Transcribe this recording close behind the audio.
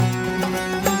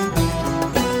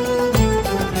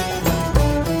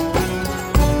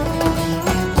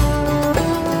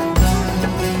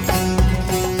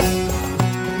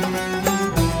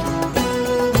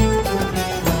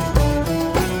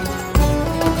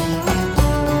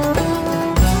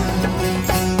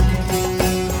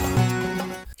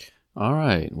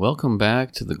welcome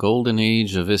back to the Golden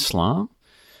Age of Islam.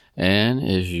 And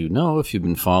as you know, if you've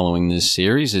been following this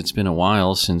series, it's been a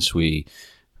while since we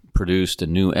produced a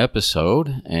new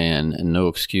episode, and no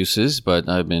excuses, but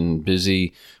I've been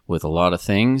busy with a lot of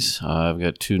things. I've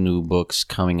got 2 new books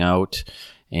coming out,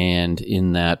 and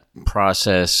in that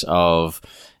process of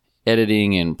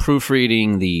editing and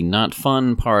proofreading, the not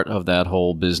fun part of that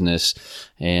whole business,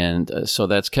 and so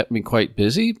that's kept me quite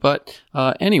busy. But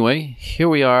anyway, here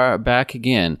we are back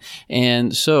again.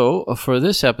 And so for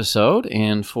this episode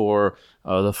and for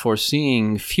the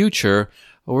foreseeing future,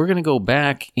 we're going to go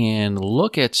back and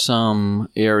look at some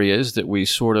areas that we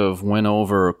sort of went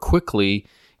over quickly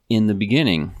in the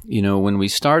beginning. You know, when we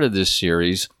started this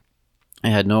series, I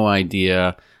had no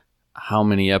idea how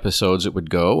many episodes it would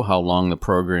go, how long the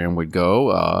program would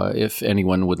go, if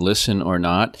anyone would listen or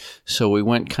not. So we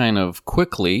went kind of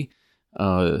quickly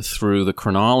through the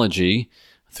chronology,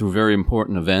 through very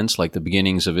important events like the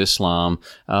beginnings of Islam.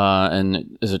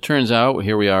 And as it turns out,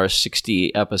 here we are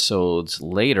 60 episodes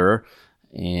later,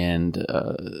 and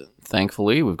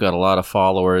thankfully we've got a lot of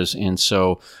followers. And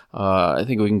so I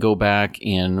think we can go back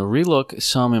and relook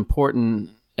some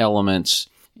important elements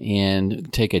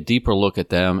and take a deeper look at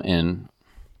them. And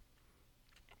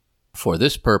for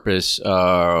this purpose,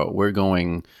 we're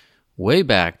going way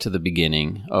back to the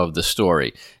beginning of the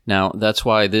story. Now, that's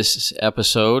why this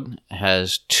episode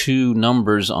has 2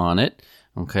 numbers on it,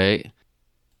 okay?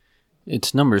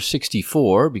 It's number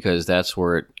 64 because that's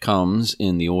where it comes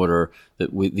in the order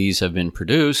that these have been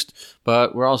produced,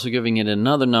 but we're also giving it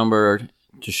another number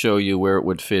to show you where it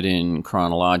would fit in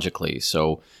chronologically.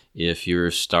 So if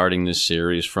you're starting this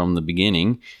series from the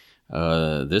beginning,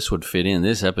 this would fit in.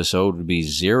 This episode would be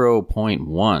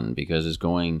 0.1 because it's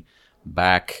going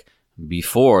back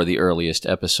before the earliest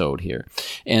episode here.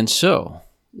 And so,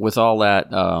 with all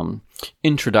that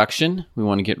introduction, we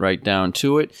want to get right down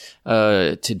to it.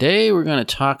 Today we're going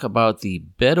to talk about the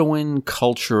Bedouin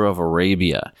culture of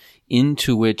Arabia,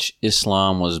 into which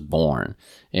Islam was born.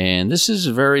 And this is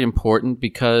very important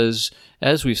because,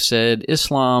 as we've said,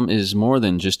 Islam is more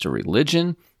than just a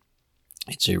religion.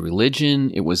 It's a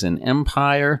religion, it was an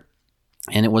empire,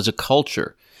 and it was a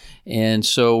culture. And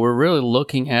so we're really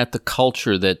looking at the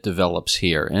culture that develops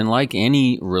here. And like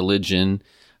any religion,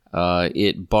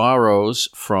 it borrows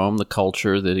from the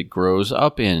culture that it grows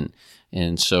up in.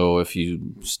 And so if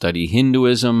you study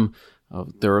Hinduism,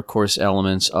 there are, of course,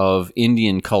 elements of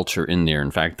Indian culture in there.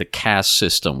 In fact, the caste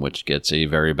system, which gets a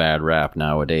very bad rap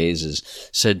nowadays, is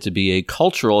said to be a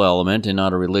cultural element and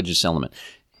not a religious element.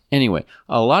 Anyway,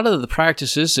 a lot of the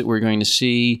practices that we're going to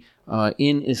see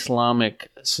in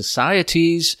Islamic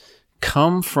societies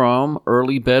come from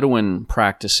early Bedouin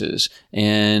practices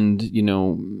and, you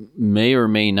know, may or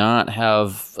may not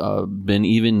have been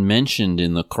even mentioned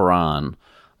in the Quran.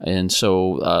 And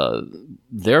so,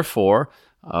 therefore,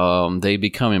 they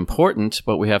become important,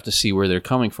 but we have to see where they're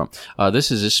coming from.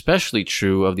 This is especially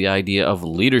true of the idea of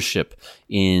leadership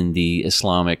in the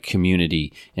Islamic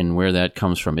community and where that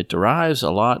comes from. It derives a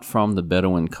lot from the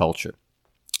Bedouin culture.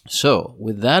 So,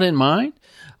 with that in mind,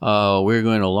 we're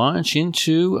going to launch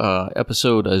into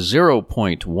episode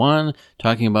 0.1,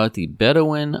 talking about the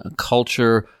Bedouin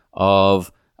culture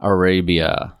of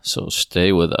Arabia. So,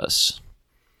 stay with us.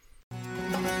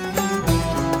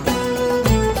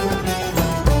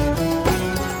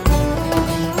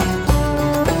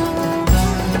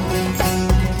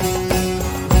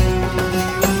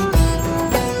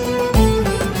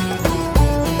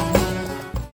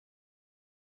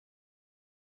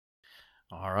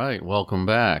 All right, welcome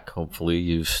back. Hopefully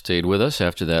you've stayed with us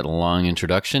after that long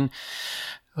introduction.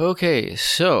 Okay,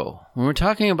 so when we're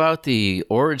talking about the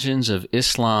origins of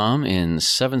Islam in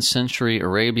 7th century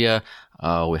Arabia,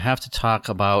 we have to talk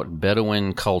about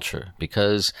Bedouin culture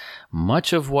because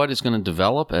much of what is going to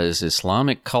develop as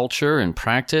Islamic culture and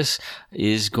practice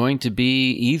is going to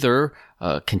be either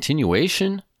a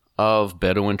continuation of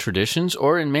Bedouin traditions,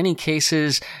 or in many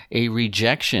cases, a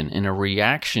rejection and a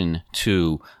reaction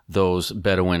to those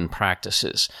Bedouin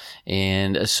practices.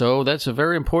 And so that's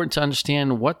very important to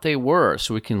understand what they were,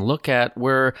 so we can look at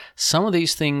where some of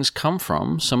these things come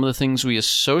from. Some of the things we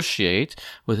associate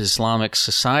with Islamic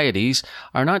societies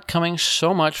are not coming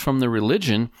so much from the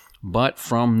religion, but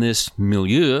from this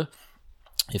milieu,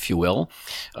 if you will,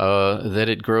 that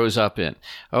it grows up in.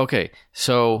 Okay,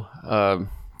 so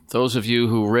those of you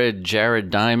who read Jared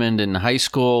Diamond in high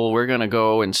school, we're going to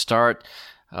go and start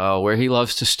where he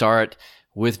loves to start,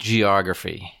 with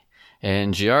geography.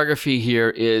 And geography here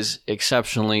is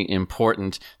exceptionally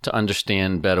important to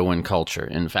understand Bedouin culture.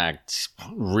 In fact,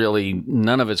 really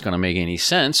none of it's going to make any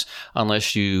sense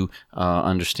unless you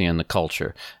understand the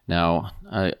culture. Now,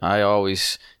 I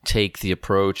always take the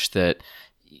approach that,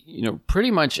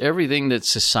 pretty much everything that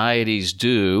societies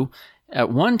do at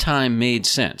one time made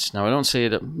sense. Now, I don't say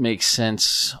it makes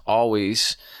sense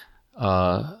always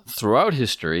throughout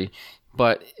history,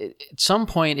 but at some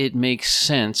point it makes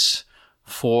sense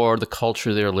for the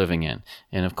culture they're living in.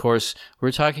 And of course,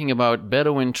 we're talking about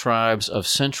Bedouin tribes of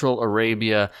Central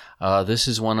Arabia. This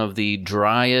is one of the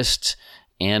driest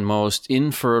and most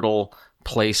infertile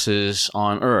places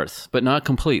on earth, but not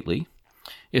completely.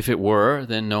 If it were,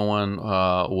 then no one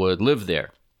would live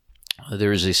there.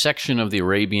 There is a section of the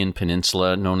Arabian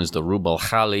Peninsula known as the Rub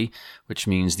al-Khali, which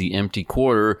means the empty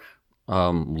quarter,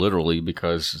 literally,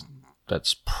 because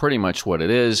that's pretty much what it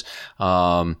is.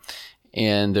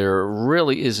 And there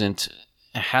really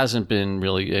hasn't been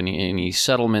really any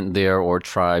settlement there or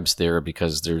tribes there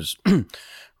because there's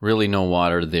really no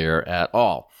water there at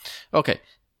all. Okay,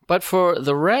 but for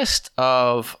the rest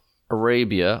of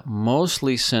Arabia,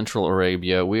 mostly Central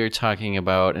Arabia, we are talking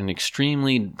about an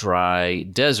extremely dry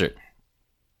desert.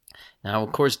 Now,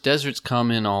 of course, deserts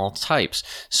come in all types.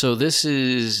 So this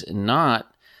is not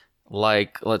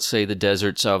like, let's say, the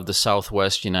deserts of the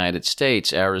southwest United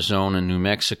States, Arizona, New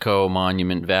Mexico,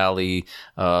 Monument Valley,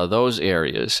 those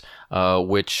areas,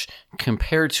 which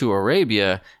compared to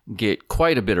Arabia get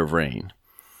quite a bit of rain.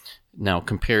 Now,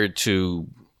 compared to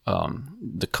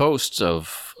the coasts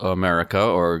of America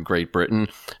or Great Britain,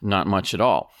 not much at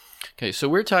all. Okay, so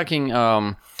we're talking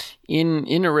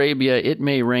in Arabia, it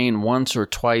may rain once or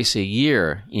twice a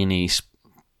year in a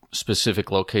specific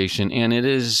location, and it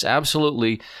is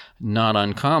absolutely not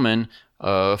uncommon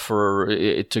for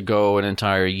it to go an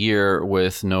entire year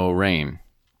with no rain.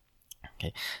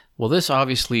 Okay. Well, this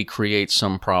obviously creates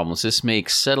some problems. This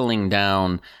makes settling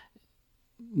down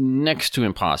next to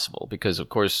impossible because, of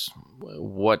course,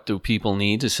 what do people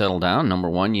need to settle down? Number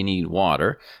one, you need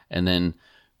water, and then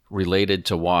related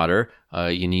to water,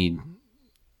 you need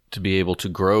to be able to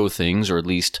grow things, or at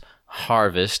least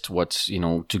harvest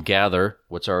to gather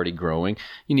what's already growing.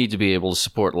 You need to be able to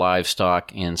support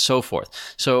livestock and so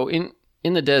forth. So in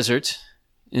the desert,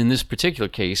 in this particular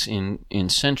case, in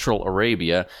Central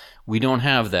Arabia, we don't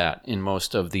have that in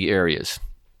most of the areas.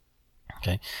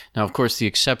 Okay. Now, of course, the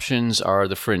exceptions are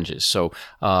the fringes. So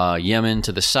Yemen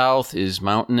to the south is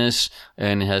mountainous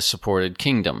and has supported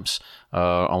kingdoms.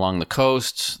 Along the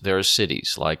coasts, there are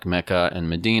cities like Mecca and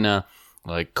Medina,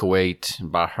 like Kuwait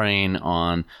and Bahrain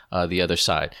on the other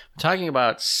side. We're talking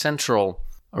about Central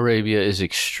Arabia is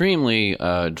extremely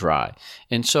dry.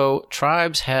 And so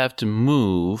tribes have to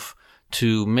move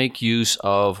to make use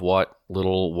of what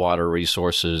little water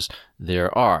resources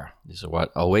there are. These are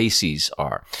what oases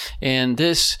are. And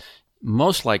this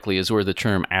most likely is where the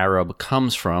term Arab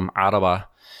comes from. Araba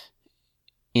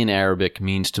in Arabic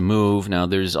means to move. Now,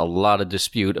 there's a lot of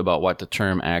dispute about what the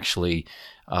term actually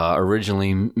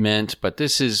originally meant, but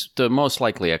this is the most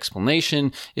likely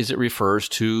explanation, is it refers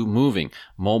to moving,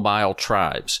 mobile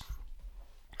tribes,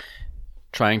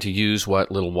 trying to use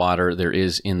what little water there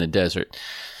is in the desert.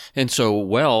 And so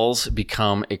wells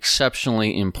become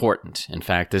exceptionally important. In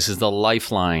fact, this is the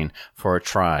lifeline for a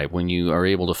tribe. When you are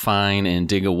able to find and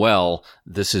dig a well,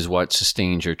 this is what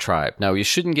sustains your tribe. Now, you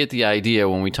shouldn't get the idea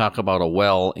when we talk about a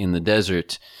well in the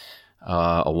desert,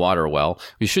 a water well,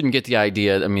 you shouldn't get the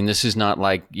idea, I mean, this is not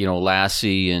like,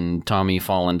 Lassie and Tommy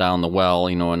falling down the well,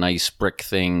 a nice brick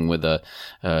thing with a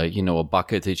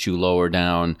bucket that you lower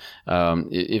down.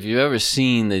 If you've ever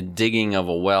seen the digging of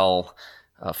a well,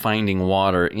 finding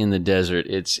water in the desert,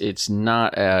 it's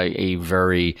not a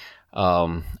very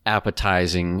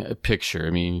appetizing picture. I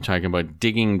mean, you're talking about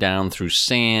digging down through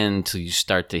sand till you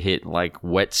start to hit like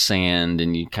wet sand,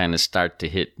 and you kind of start to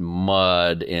hit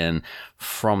mud, and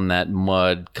from that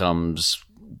mud comes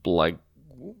like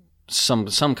some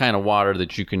kind of water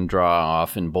that you can draw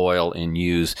off and boil and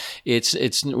use.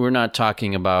 We're not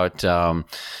talking about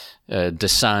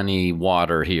Dasani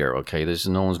water here, okay?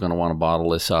 No one's going to want to bottle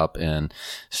this up and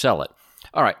sell it.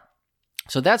 All right.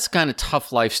 So that's the kind of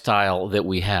tough lifestyle that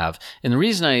we have. And the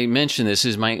reason I mention this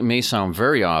may sound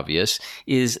very obvious,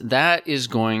 is that is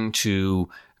going to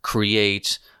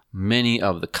create many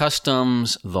of the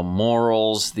customs, the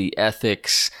morals, the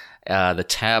ethics, the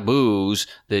taboos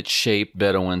that shape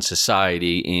Bedouin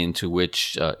society, into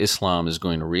which Islam is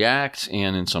going to react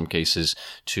and in some cases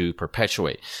to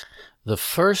perpetuate. The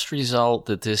first result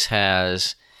that this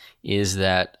has is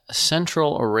that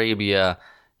Central Arabia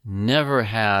never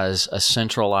has a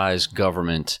centralized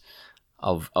government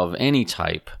of any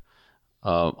type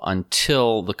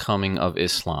until the coming of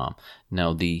Islam.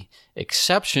 Now, the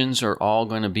exceptions are all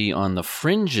going to be on the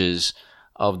fringes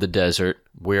of the desert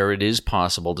where it is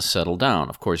possible to settle down.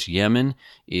 Of course, Yemen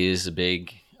is a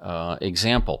big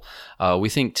example. We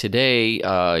think today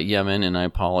Yemen, and I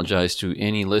apologize to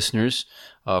any listeners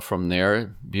from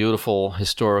there, beautiful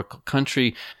historical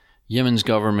country. Yemen's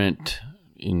government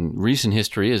in recent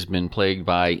history has been plagued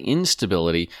by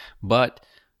instability, but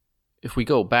if we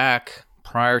go back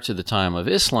prior to the time of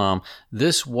Islam,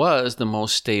 this was the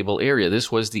most stable area.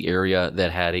 This was the area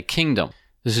that had a kingdom.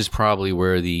 This is probably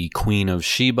where the Queen of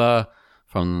Sheba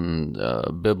from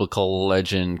biblical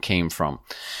legend came from.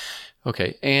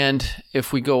 Okay, and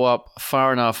if we go up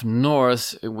far enough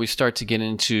north, we start to get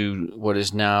into what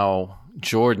is now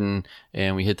Jordan,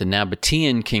 and we hit the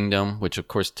Nabatean kingdom, which of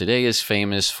course today is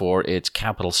famous for its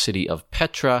capital city of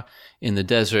Petra in the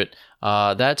desert.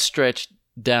 That stretched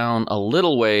down a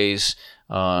little ways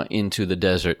into the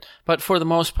desert. But for the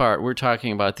most part, we're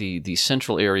talking about the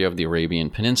central area of the Arabian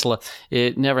Peninsula.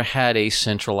 It never had a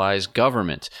centralized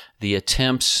government. The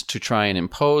attempts to try and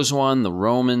impose one, the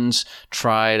Romans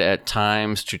tried at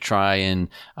times to try and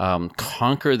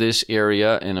conquer this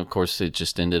area, and of course it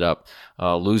just ended up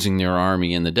losing their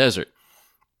army in the desert.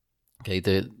 Okay,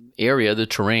 the area, the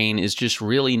terrain, is just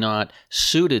really not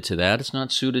suited to that. It's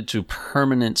not suited to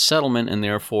permanent settlement and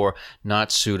therefore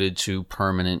not suited to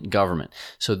permanent government.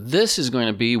 So this is going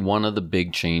to be one of the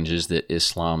big changes that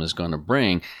Islam is going to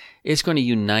bring. It's going to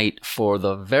unite for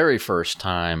the very first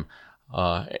time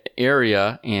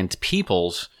area and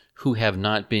peoples who have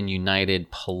not been united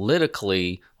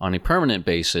politically on a permanent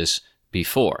basis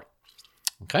before.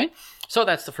 Okay? So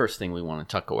that's the first thing we want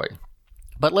to tuck away.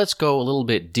 But let's go a little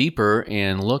bit deeper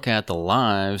and look at the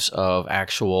lives of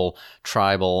actual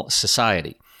tribal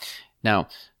society. Now,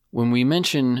 when we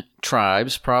mention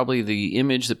tribes, probably the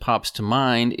image that pops to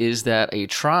mind is that a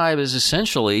tribe is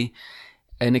essentially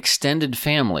an extended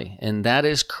family, and that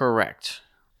is correct.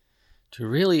 To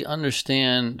really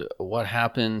understand what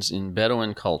happens in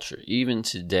Bedouin culture, even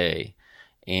today,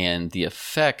 and the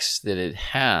effects that it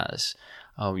has,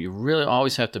 you really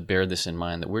always have to bear this in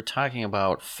mind, that we're talking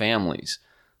about families.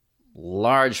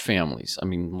 Large families, I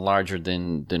mean, larger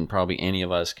than probably any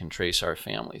of us can trace our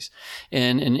families.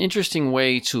 And an interesting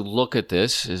way to look at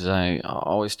this is I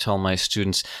always tell my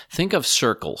students, think of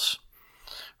circles,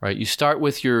 right? You start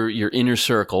with your inner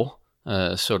circle,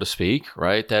 so to speak,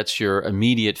 right? That's your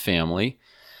immediate family,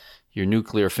 your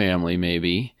nuclear family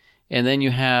maybe. And then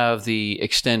you have the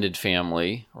extended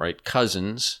family, right?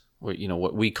 Cousins,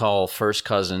 what we call first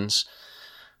cousins.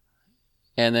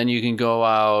 And then you can go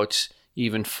out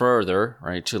even further,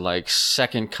 right, to like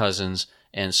second cousins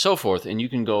and so forth. And you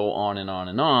can go on and on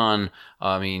and on,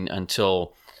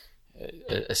 until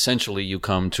essentially you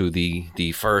come to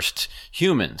the first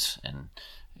humans. And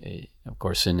of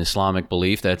course, in Islamic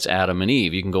belief, that's Adam and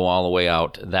Eve. You can go all the way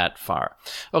out that far.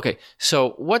 Okay,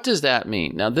 so what does that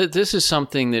mean? Now, this is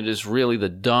something that is really the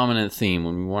dominant theme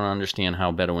when we want to understand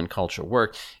how Bedouin culture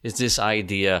worked, is this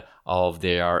idea of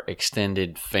their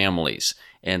extended families.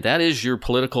 And that is your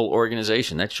political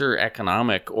organization. That's your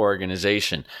economic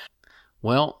organization.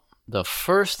 Well, the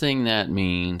first thing that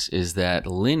means is that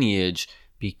lineage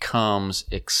becomes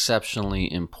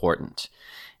exceptionally important.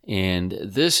 And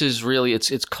this is really,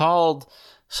 it's called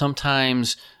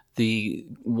sometimes the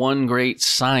one great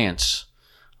science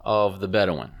of the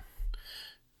Bedouin.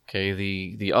 Okay,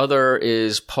 the other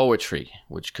is poetry,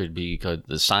 which could be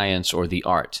the science or the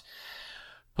art.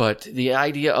 But the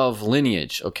idea of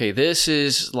lineage, okay, this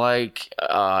is like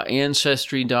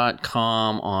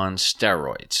Ancestry.com on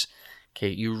steroids. Okay,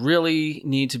 you really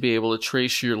need to be able to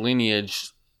trace your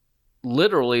lineage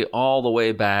literally all the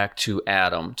way back to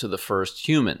Adam, to the first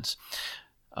humans.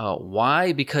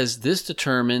 Why? Because this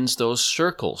determines those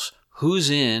circles, who's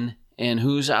in and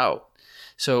who's out.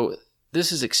 So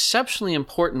this is exceptionally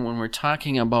important when we're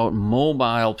talking about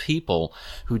mobile people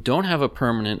who don't have a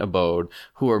permanent abode,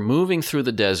 who are moving through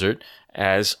the desert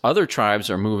as other tribes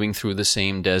are moving through the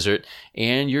same desert,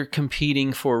 and you're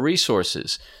competing for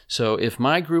resources. So if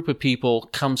my group of people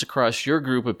comes across your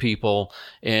group of people,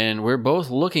 and we're both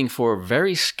looking for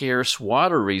very scarce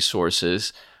water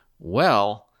resources,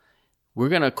 well, we're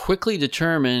going to quickly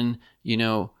determine,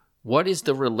 what is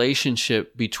the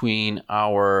relationship between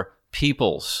our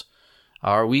peoples?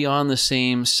 Are we on the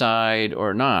same side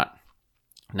or not?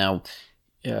 Now,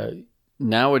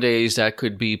 nowadays that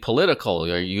could be political.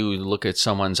 You look at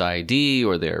someone's ID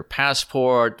or their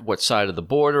passport. What side of the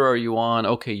border are you on?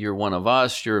 Okay, you're one of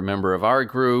us. You're a member of our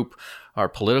group, our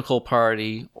political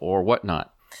party, or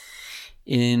whatnot.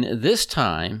 In this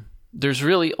time, there's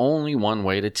really only one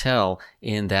way to tell,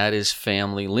 and that is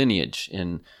family lineage.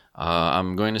 And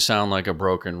I'm going to sound like a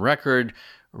broken record,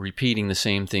 repeating the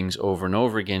same things over and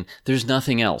over again. There's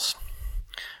nothing else,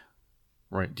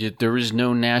 right? There is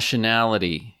no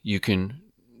nationality you can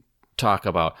talk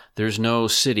about. There's no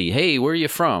city. Hey, where are you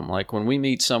from? Like when we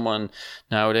meet someone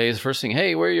nowadays, first thing,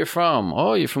 hey, where are you from?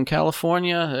 Oh, you're from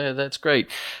California? That's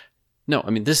great. No, I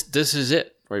mean, this is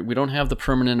it. Right? We don't have the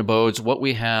permanent abodes. What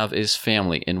we have is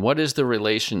family. And what is the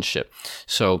relationship?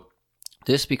 So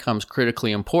this becomes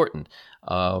critically important,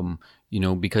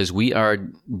 because we are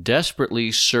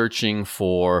desperately searching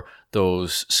for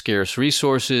those scarce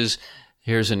resources.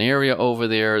 Here's an area over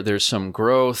there. There's some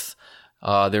growth.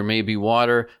 There may be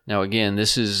water. Now, again,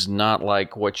 this is not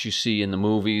like what you see in the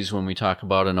movies when we talk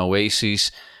about an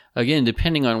oasis. Again,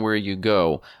 depending on where you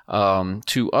go,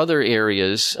 to other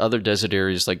areas, other desert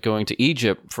areas, like going to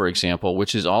Egypt, for example,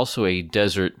 which is also a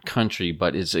desert country,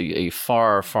 but it's a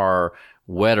far, far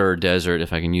wetter desert,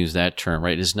 if I can use that term,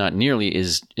 right? It's not nearly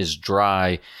as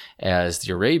dry as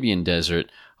the Arabian desert.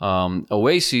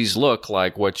 Oases look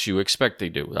like what you expect they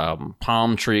do.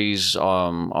 Palm trees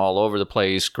all over the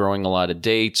place, growing a lot of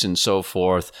dates and so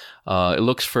forth. It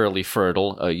looks fairly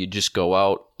fertile. You just go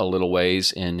out a little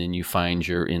ways and then you find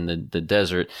you're in the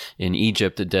desert. In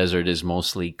Egypt, the desert is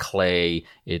mostly clay.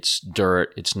 It's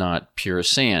dirt. It's not pure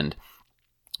sand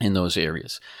in those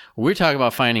areas. We're talking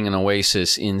about finding an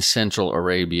oasis in Central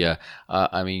Arabia.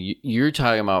 You're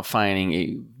talking about finding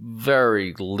a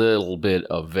very little bit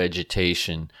of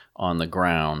vegetation on the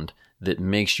ground that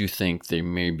makes you think there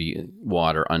may be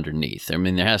water underneath. I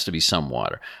mean, there has to be some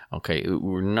water. Okay,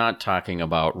 we're not talking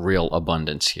about real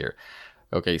abundance here.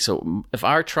 Okay, so if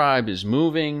our tribe is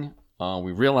moving,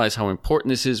 we realize how important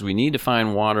this is. We need to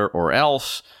find water, or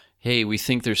else, hey, we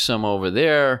think there's some over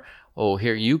there. Oh,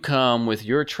 here you come with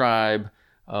your tribe.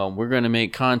 We're going to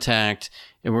make contact,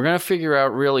 and we're going to figure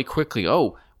out really quickly,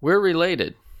 oh, we're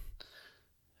related.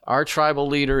 Our tribal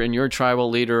leader and your tribal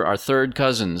leader are third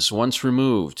cousins, once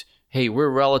removed. Hey, we're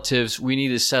relatives. We need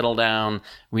to settle down.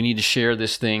 We need to share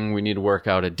this thing. We need to work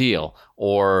out a deal.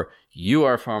 Or you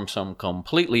are from some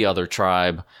completely other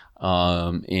tribe,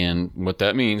 and what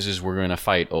that means is we're going to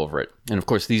fight over it. And, of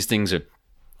course, these things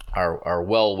are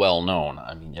well known.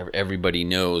 I mean, everybody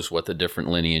knows what the different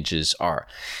lineages are.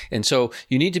 And so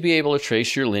you need to be able to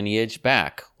trace your lineage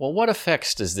back. Well, what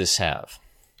effects does this have?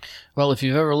 Well, if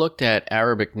you've ever looked at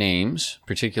Arabic names,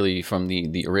 particularly from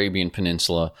the Arabian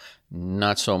Peninsula,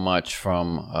 not so much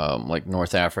from like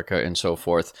North Africa and so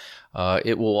forth,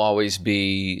 it will always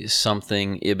be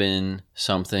something ibn,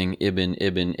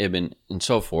 ibn, and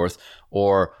so forth,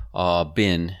 or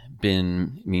bin.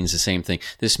 Bin means the same thing.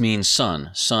 This means son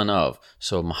of.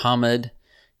 So Muhammad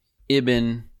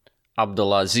ibn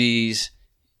Abdulaziz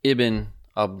ibn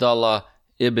Abdullah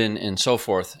ibn, and so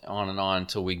forth, on and on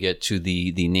till we get to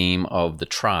the name of the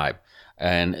tribe.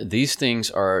 And these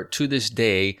things are, to this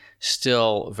day,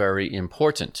 still very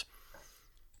important.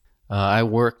 I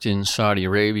worked in Saudi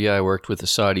Arabia. I worked with the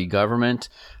Saudi government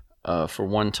for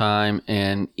one time,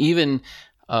 and even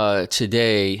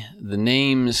today, the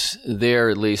names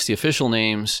there, at least the official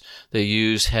names they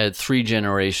used, had 3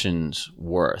 generations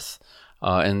worth.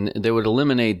 And they would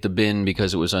eliminate the bin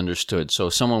because it was understood.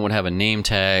 So someone would have a name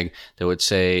tag that would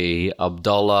say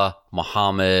Abdullah,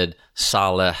 Muhammad,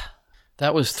 Saleh.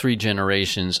 That was 3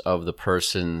 generations of the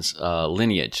person's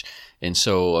lineage. And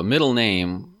so a middle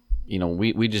name,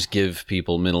 we just give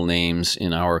people middle names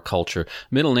in our culture.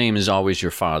 Middle name is always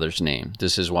your father's name.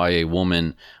 This is why a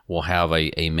woman will have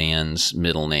a man's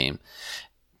middle name.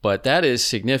 But that is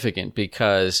significant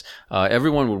because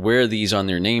everyone would wear these on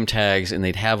their name tags, and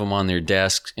they'd have them on their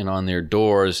desks and on their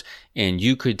doors, and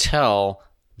you could tell,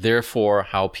 therefore,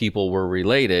 how people were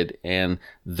related, and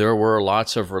there were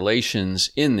lots of relations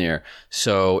in there.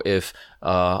 So if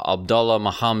Abdullah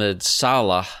Muhammad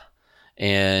Salah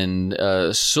and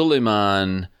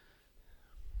Suleiman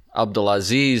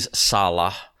Abdulaziz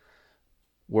Salah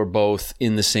were both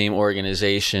in the same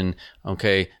organization,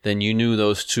 okay, then you knew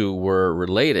those two were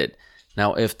related.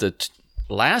 Now, if the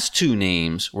last 2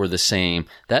 names were the same,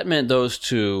 that meant those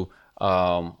two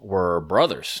were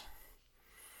brothers.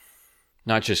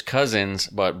 Not just cousins,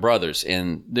 but brothers.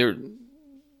 And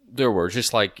there were,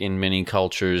 just like in many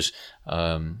cultures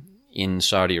in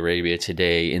Saudi Arabia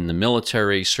today, in the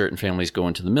military, certain families go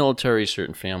into the military,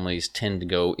 certain families tend to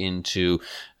go into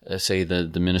say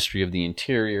the Ministry of the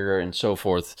Interior and so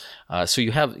forth. So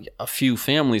you have a few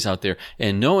families out there,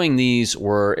 and knowing these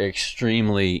were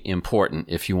extremely important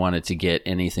if you wanted to get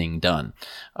anything done.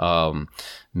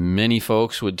 Many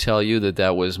folks would tell you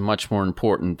that was much more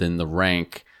important than the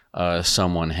rank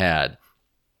someone had.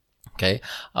 Okay,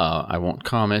 I won't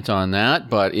comment on that,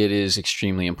 but it is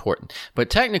extremely important. But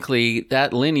technically,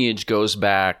 that lineage goes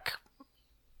back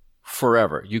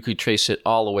forever. You could trace it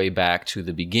all the way back to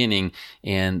the beginning,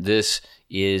 and this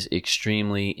is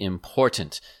extremely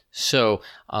important. So,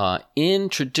 in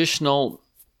traditional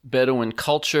Bedouin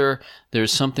culture,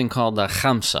 there's something called the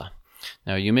khamsa.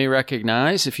 Now, you may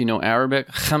recognize, if you know Arabic,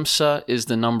 khamsa is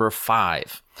the number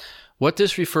 5. What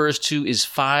this refers to is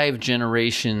 5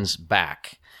 generations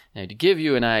back. Now, to give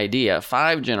you an idea,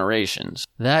 5 generations,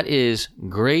 that is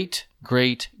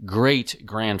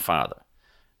great-great-great-grandfather.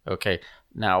 Okay,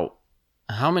 now,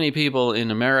 how many people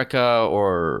in America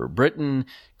or Britain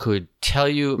could tell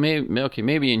you,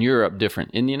 maybe in Europe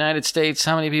different. In the United States,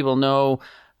 how many people know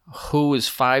who is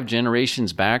 5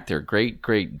 generations back, their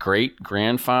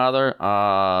great-great-great-grandfather?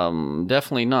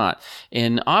 Definitely not.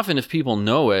 And often if people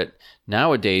know it,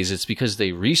 nowadays it's because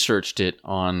they researched it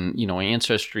on,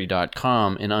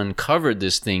 Ancestry.com and uncovered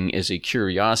this thing as a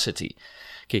curiosity.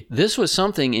 Okay, this was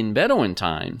something in Bedouin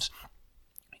times.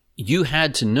 You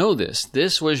had to know this.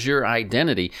 This was your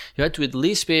identity. You had to at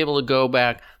least be able to go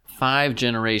back 5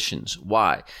 generations.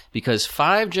 Why? Because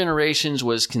 5 generations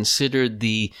was considered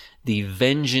the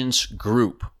vengeance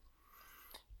group.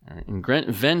 And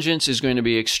vengeance is going to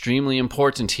be extremely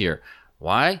important here.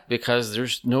 Why? Because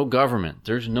there's no government.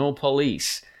 There's no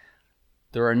police.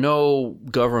 There are no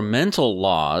governmental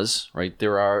laws, right?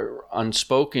 There are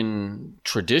unspoken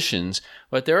traditions,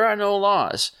 but there are no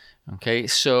laws. Okay,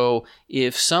 so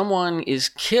if someone is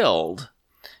killed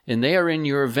and they are in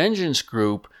your vengeance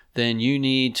group, then you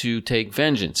need to take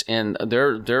vengeance. And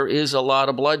there is a lot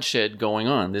of bloodshed going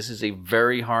on. This is a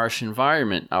very harsh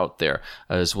environment out there,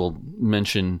 as we'll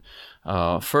mention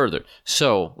further.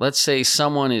 So let's say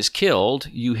someone is killed.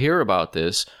 You hear about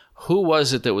this. Who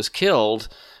was it that was killed?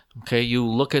 Okay, you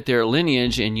look at their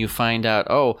lineage and you find out,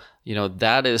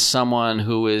 that is someone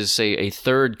who is a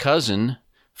third cousin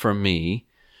from me.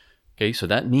 Okay, so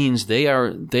that means they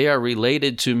are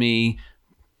related to me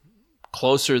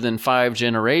closer than 5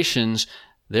 generations.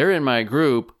 They're in my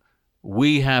group.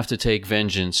 We have to take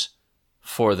vengeance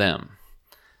for them.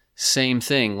 Same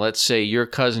thing. Let's say your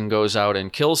cousin goes out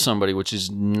and kills somebody, which is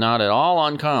not at all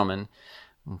uncommon.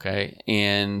 Okay,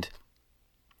 and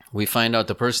we find out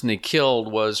the person they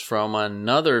killed was from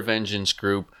another vengeance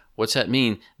group. What's that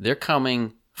mean? They're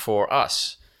coming for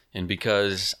us. And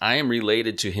because I am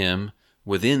related to him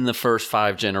within the first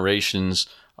 5 generations,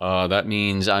 that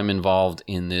means I'm involved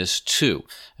in this too.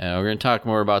 We're going to talk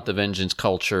more about the vengeance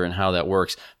culture and how that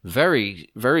works. Very,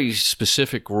 very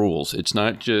specific rules. It's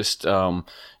not just,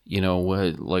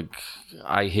 like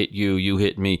I hit you, you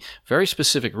hit me. Very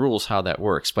specific rules how that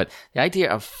works. But the idea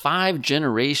of 5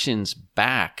 generations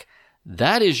back,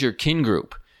 that is your kin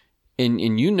group.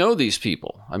 And you know these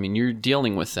people. I mean, you're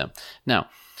dealing with them. Now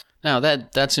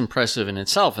that's impressive in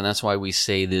itself, and that's why we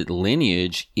say that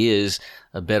lineage is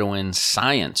a Bedouin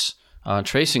science,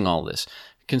 tracing all this.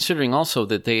 Considering also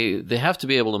that they have to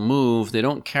be able to move, they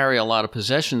don't carry a lot of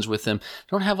possessions with them,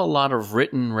 don't have a lot of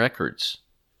written records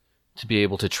to be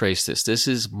able to trace this. This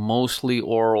is mostly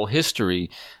oral history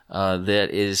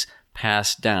that is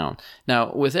passed down.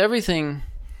 Now, with everything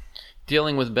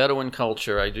dealing with Bedouin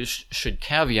culture, I just should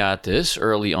caveat this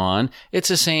early on. It's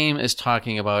the same as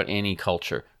talking about any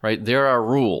culture, right? There are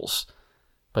rules,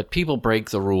 but people break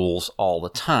the rules all the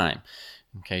time.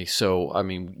 Okay, so,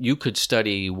 you could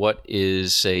study what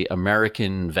is, say,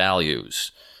 American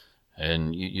values,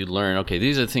 and you learn, okay,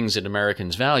 these are the things that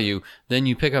Americans value. Then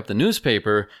you pick up the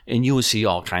newspaper, and you will see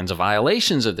all kinds of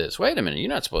violations of this. Wait a minute, you're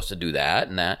not supposed to do that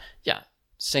and that. Yeah,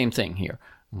 same thing here.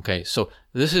 Okay, so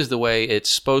this is the way it's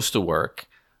supposed to work.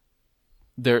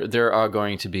 There are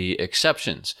going to be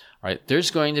exceptions, right?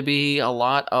 There's going to be a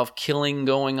lot of killing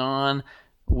going on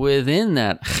within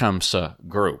that khamsa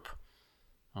group.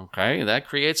 Okay, that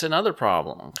creates another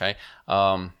problem. Okay,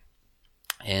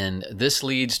 and this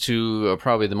leads to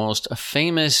probably the most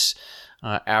famous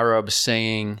Arab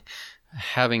saying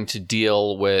having to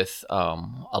deal with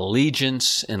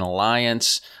allegiance and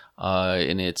alliance.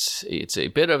 And it's a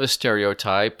bit of a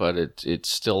stereotype, but it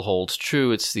still holds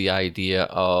true. It's the idea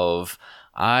of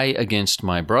I against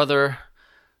my brother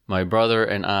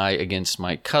and I against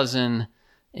my cousin,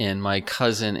 and my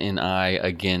cousin and I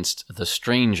against the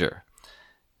stranger.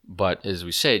 But as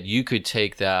we said, you could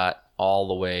take that all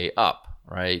the way up,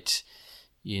 right?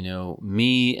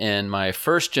 Me and my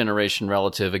first generation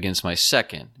relative against my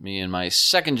second, me and my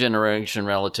second generation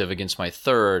relative against my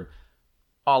third,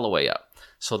 all the way up.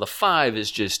 So the 5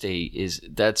 is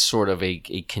that's sort of a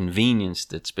convenience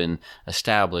that's been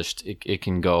established. It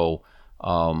can go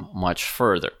much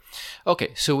further.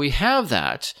 Okay, so we have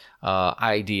that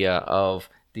idea of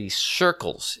these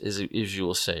circles, as you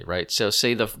will say, right? So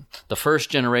say the first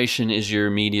generation is your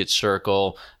immediate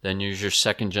circle, then there's your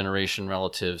second generation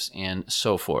relatives, and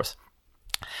so forth.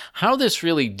 How this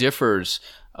really differs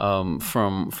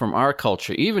from our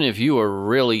culture, even if you are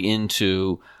really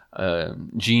into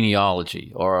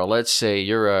genealogy, or let's say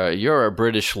you're a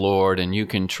British lord and you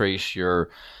can trace your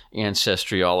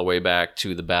ancestry all the way back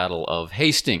to the Battle of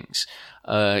Hastings.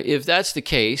 If that's the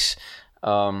case,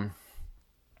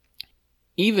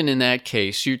 even in that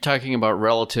case, you're talking about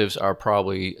relatives are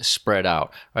probably spread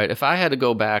out, right? If I had to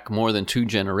go back more than 2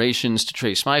 generations to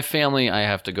trace my family, I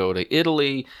have to go to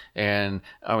Italy, and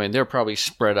I mean, they're probably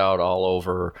spread out all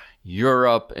over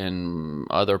Europe and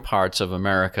other parts of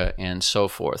America and so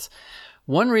forth.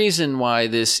 One reason why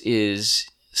this is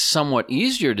somewhat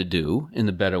easier to do in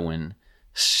the Bedouin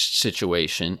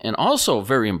situation, and also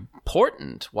very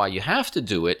important why you have to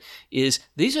do it, is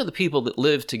these are the people that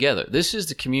live together. This is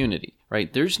the community,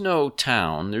 right? There's no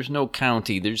town, there's no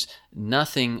county, there's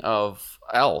nothing of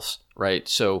else, right?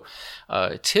 So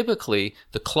typically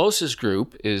the closest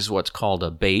group is what's called a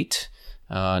bait.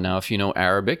 Now, if you know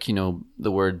Arabic, you know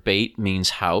the word bait means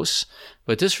house,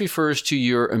 but this refers to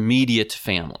your immediate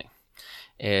family.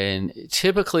 And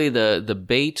typically the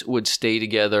bait would stay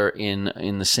together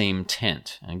in the same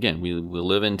tent. Again, we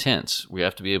live in tents. We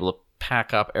have to be able to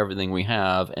pack up everything we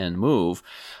have and move.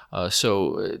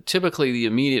 So typically the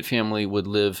immediate family would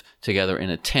live together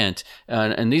in a tent.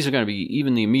 And these are going to be,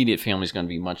 even the immediate family is going to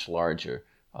be much larger,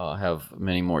 have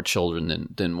many more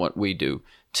children than what we do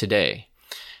today.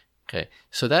 Okay,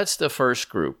 so that's the first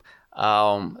group.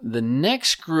 The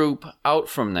next group out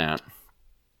from that,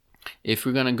 if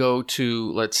we're going to go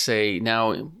to, let's say,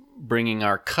 now bringing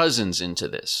our cousins into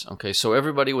this, okay, so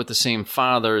everybody with the same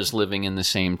father is living in the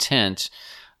same tent,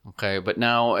 okay, but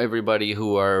now everybody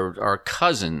who are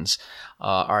cousins,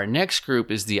 our next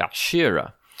group is the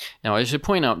Ashira. Now, I should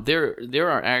point out, there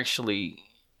are actually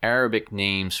Arabic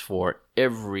names for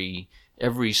every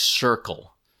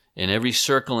circle, and every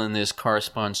circle in this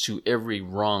corresponds to every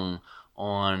rung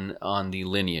on the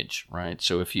lineage, right?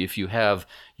 So if you have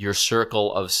your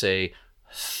circle of, say,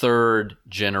 3rd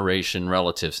generation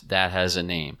relatives, that has a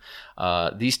name.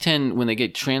 These tend, when they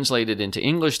get translated into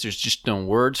English, there's just no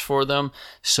words for them,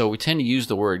 so we tend to use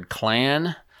the word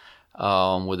clan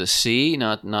with a C,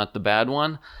 not the bad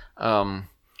one.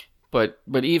 But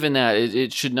even that,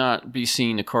 it should not be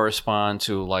seen to correspond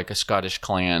to like a Scottish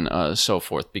clan, so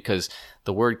forth, because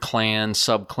the word clan,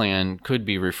 sub-clan could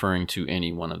be referring to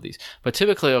any one of these. But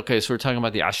typically, okay, so we're talking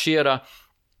about the Ashira.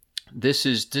 This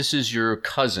is your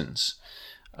cousins.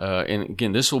 And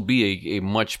again, this will be a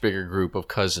much bigger group of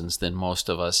cousins than most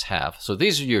of us have. So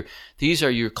these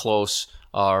are your close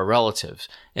relatives.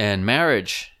 And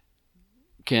marriage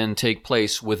can take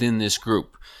place within this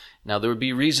group. Now, there would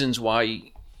be reasons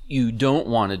why you don't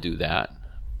want to do that,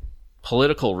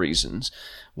 political reasons,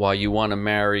 why you want to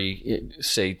marry,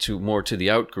 say, more to the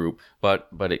out group, but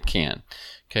it can.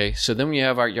 Okay, so then we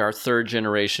have our 3rd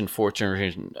generation, 4th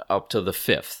generation, up to the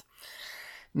 5th.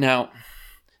 Now,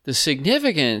 the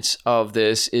significance of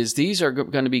this is these are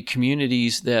going to be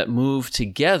communities that move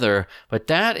together, but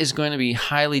that is going to be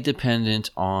highly dependent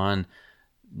on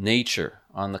nature,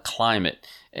 on the climate.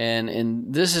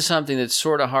 And this is something that's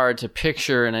sort of hard to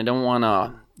picture, and I don't want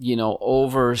to,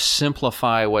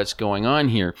 oversimplify what's going on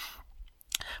here.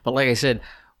 But like I said,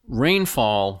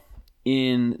 rainfall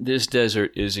in this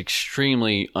desert is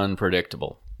extremely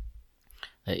unpredictable.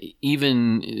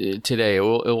 Even today, it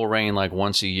will rain like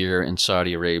once a year in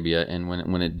Saudi Arabia, and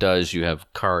when it does, you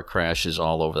have car crashes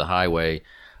all over the highway.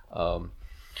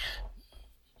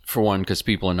 For one, because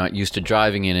people are not used to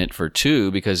driving in it. For two,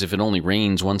 because if it only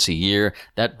rains once a year,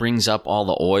 that brings up all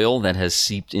the oil that has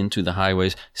seeped into the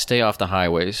highways. Stay off the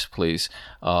highways, please,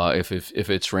 if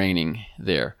it's raining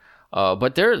there.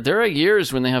 But there are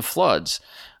years when they have floods.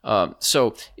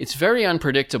 So it's very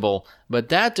unpredictable, but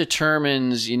that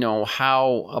determines,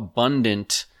 how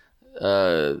abundant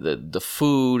the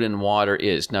food and water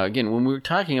is. Now, again, when we're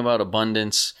talking about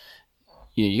abundance,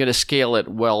 you got to scale it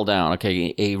well down.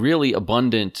 Okay, a really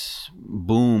abundant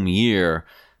boom year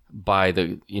by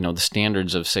the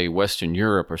standards of, say, Western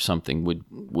Europe or something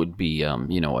would be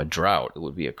a drought. It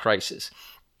would be a crisis.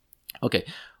 Okay,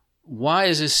 why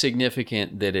is this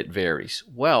significant that it varies?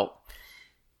 Well,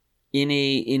 in a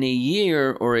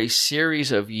year or a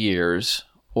series of years,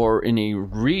 or in a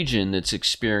region that's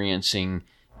experiencing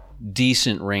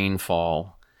decent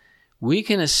rainfall, we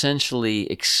can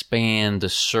essentially expand the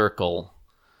circle,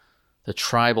 the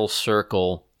tribal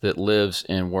circle that lives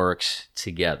and works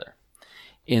together.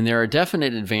 And there are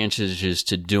definite advantages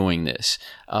to doing this.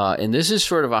 And this is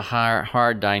sort of a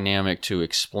hard dynamic to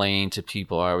explain to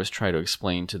people. I always try to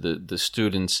explain to the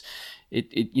students.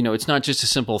 It's not just a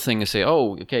simple thing to say,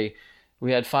 oh, okay,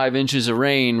 we had 5 inches of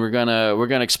rain. We're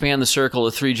gonna expand the circle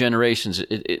to 3 generations.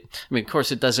 Of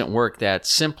course, it doesn't work that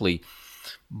simply,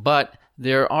 but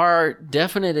there are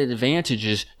definite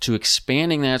advantages to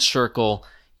expanding that circle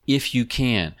if you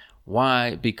can.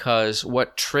 Why? Because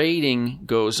what trading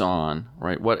goes on,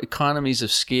 right? What economies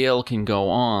of scale can go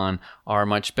on are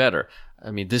much better.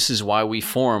 This is why we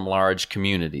form large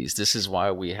communities. This is why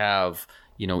we have,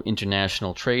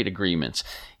 international trade agreements.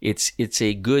 It's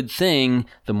a good thing.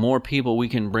 The more people we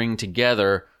can bring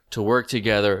together to work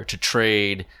together to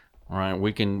trade, right?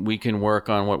 We can work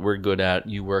on what we're good at.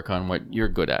 You work on what you're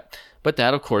good at. But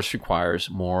that, of course,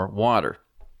 requires more water.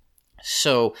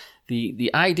 So the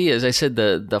idea, as I said,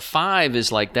 the 5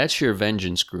 is like, that's your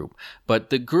vengeance group. But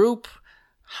the group,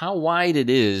 how wide it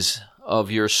is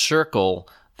of your circle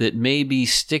that may be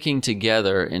sticking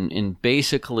together and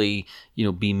basically,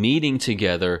 be meeting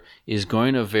together is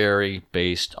going to vary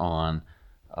based on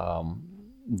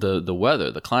the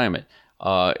weather, the climate.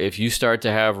 If you start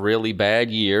to have really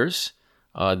bad years,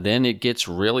 then it gets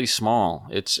really small.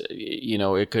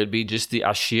 It could be just the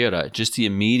ashira, just the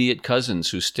immediate cousins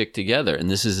who stick together. And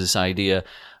this is this idea,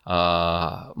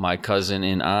 my cousin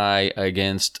and I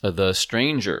against the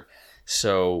stranger.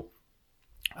 So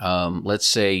let's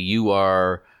say you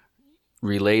are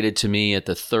related to me at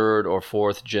the 3rd or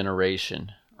 4th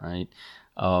generation, right?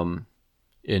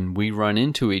 And we run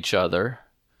into each other.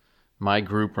 My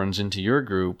group runs into your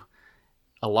group.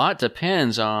 A lot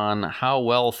depends on how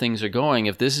well things are going.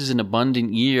 If this is an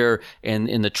abundant year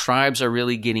and the tribes are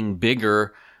really getting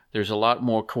bigger, there's a lot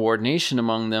more coordination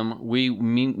among them, we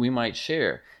might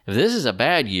share. If this is a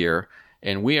bad year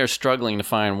and we are struggling to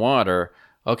find water,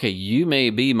 okay, you may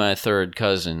be my 3rd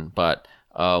cousin, but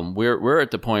we're at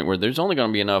the point where there's only going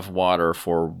to be enough water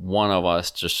for one of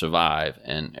us to survive,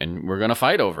 and we're going to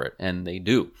fight over it, and they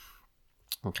do.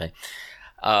 Okay.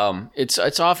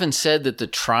 It's often said that the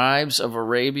tribes of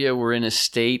Arabia were in a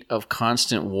state of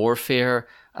constant warfare.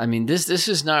 This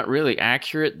is not really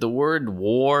accurate. The word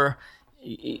war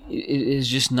is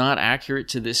just not accurate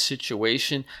to this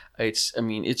situation.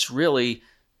 It's really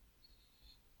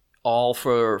all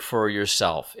for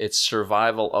yourself. It's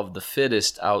survival of the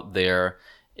fittest out there,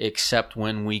 except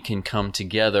when we can come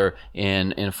together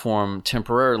and form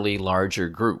temporarily larger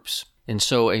groups. And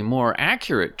so a more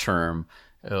accurate term,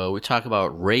 we talk about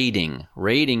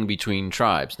raiding between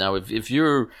tribes. Now, if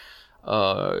you're,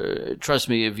 trust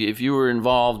me, if you were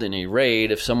involved in a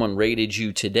raid, if someone raided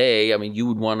you today, you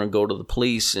would want to go to the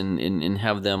police and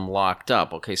have them locked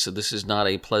up. Okay, so this is not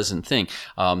a pleasant thing.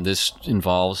 This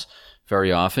involves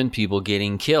very often people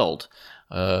getting killed.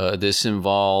 This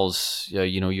involves,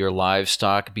 your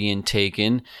livestock being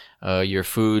taken, your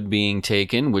food being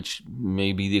taken, which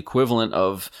may be the equivalent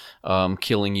of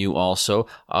killing you also.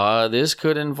 This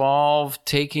could involve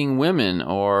taking women,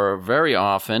 or very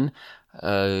often,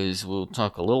 as we'll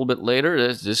talk a little bit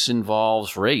later, this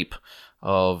involves rape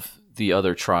of the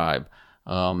other tribe.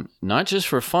 Not just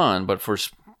for fun, but for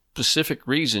specific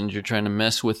reasons. You're trying to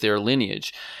mess with their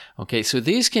lineage. Okay, so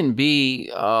these can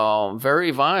be very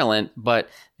violent, but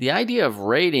the idea of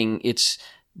raiding, it's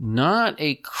not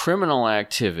a criminal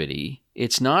activity.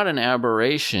 It's not an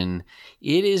aberration.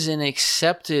 It is an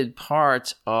accepted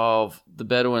part of the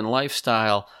Bedouin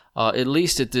lifestyle, at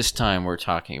least at this time we're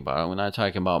talking about. We're not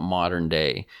talking about modern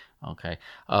day. Okay,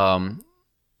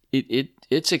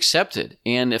 it's accepted.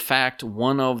 And in fact,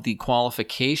 one of the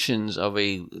qualifications of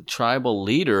a tribal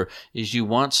leader is you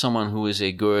want someone who is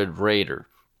a good raider.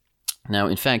 Now,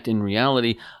 in fact, in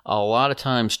reality, a lot of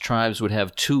times tribes would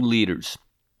have 2 leaders.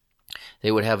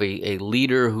 They would have a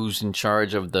leader who's in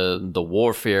charge of the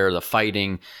warfare, the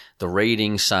fighting, the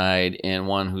raiding side, and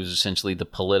one who's essentially the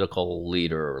political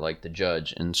leader, like the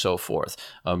judge, and so forth,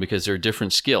 because there are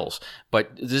different skills. But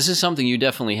this is something you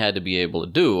definitely had to be able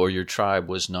to do, or your tribe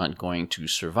was not going to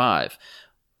survive.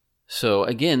 So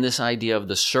again, this idea of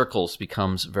the circles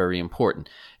becomes very important.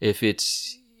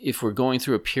 If we're going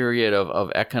through a period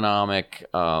of economic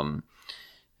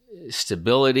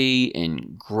stability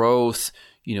and growth,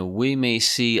 we may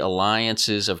see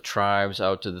alliances of tribes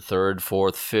out to the 3rd,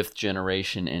 4th, 5th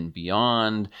generation and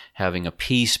beyond, having a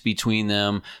peace between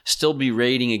them, still be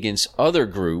raiding against other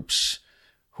groups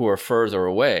who are further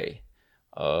away.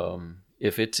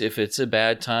 If it's a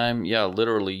bad time, yeah,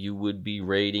 literally you would be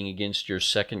raiding against your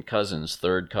 2nd cousins,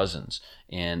 3rd cousins,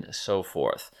 and so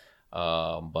forth.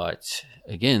 But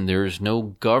again, there's no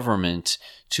government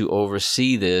to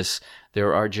oversee this.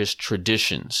 There are just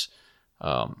traditions.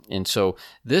 And so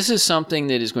this is something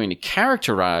that is going to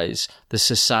characterize the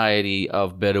society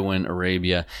of Bedouin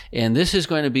Arabia. And this is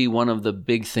going to be one of the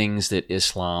big things that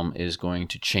Islam is going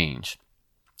to change.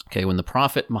 Okay, when the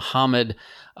Prophet Muhammad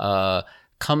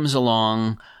comes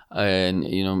along, and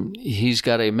he's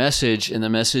got a message, and the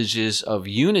message is of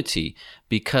unity,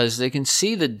 because they can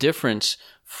see the difference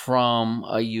from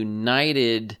a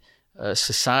united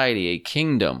society, a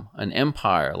kingdom, an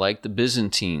empire like the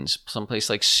Byzantines, someplace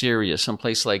like Syria,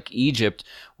 someplace like Egypt,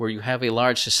 where you have a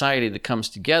large society that comes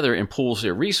together and pools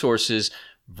their resources,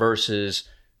 versus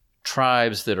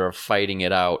tribes that are fighting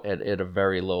it out at a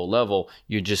very low level.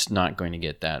 You're just not going to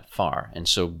get that far. And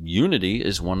so unity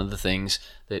is one of the things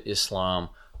that Islam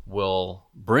will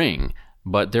bring,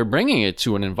 but they're bringing it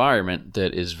to an environment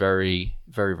that is very,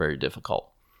 very, very difficult.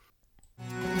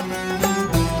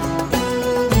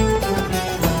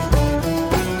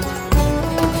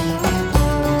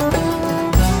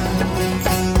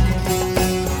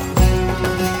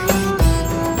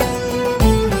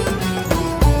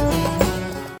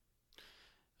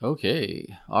 Okay,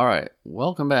 all right,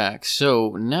 welcome back.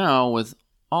 So now, with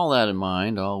all that in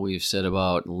mind, all we've said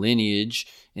about lineage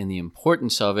and the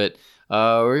importance of it,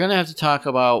 we're going to have to talk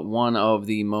about one of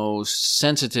the most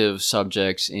sensitive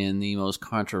subjects and the most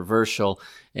controversial,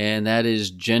 and that is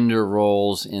gender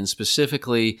roles, and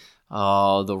specifically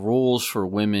the roles for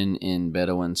women in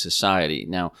Bedouin society.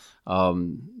 Now,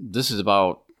 this is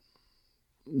about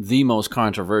the most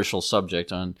controversial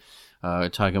subject on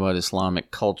talking about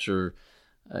Islamic culture,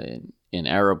 in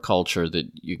Arab culture, that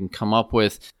you can come up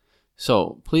with.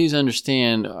 So please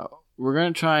understand, we're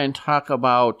going to try and talk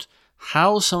about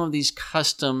how some of these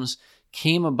customs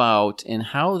came about and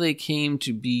how they came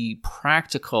to be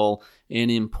practical and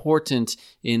important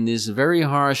in this very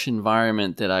harsh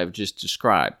environment that I've just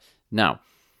described. Now,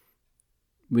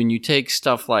 when you take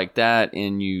stuff like that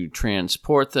and you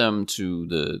transport them to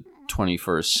the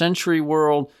 21st century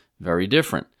world, very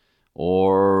different.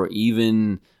 Or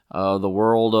even the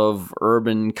world of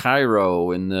urban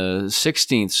Cairo in the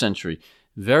 16th century,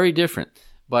 very different.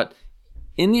 But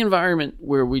in the environment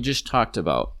where we just talked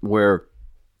about, where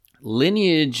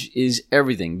lineage is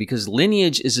everything, because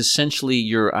lineage is essentially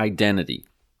your identity,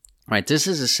 right? This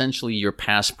is essentially your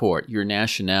passport, your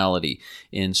nationality,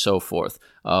 and so forth.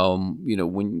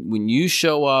 When you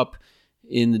show up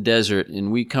in the desert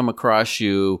and we come across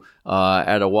you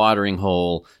at a watering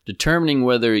hole, determining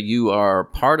whether you are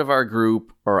part of our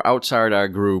group or outside our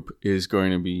group is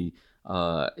going to be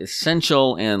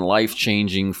essential and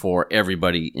life-changing for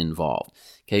everybody involved.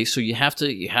 Okay, so you have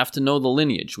to know the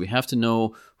lineage. We have to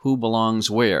know who belongs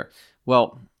where.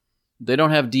 Well, they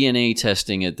don't have DNA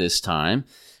testing at this time.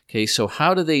 Okay, so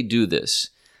how do they do this?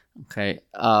 Okay,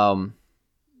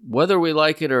 whether we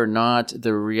like it or not,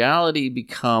 the reality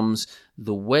becomes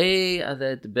the way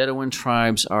that the Bedouin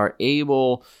tribes are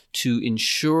able to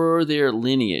ensure their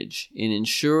lineage and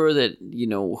ensure that,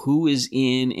 who is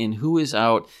in and who is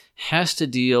out has to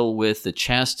deal with the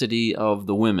chastity of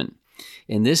the women.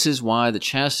 And this is why the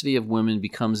chastity of women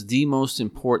becomes the most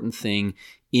important thing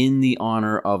in the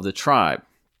honor of the tribe.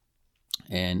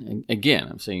 And again,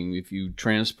 I'm saying if you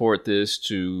transport this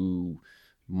to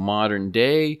modern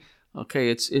day, okay,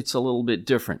 it's a little bit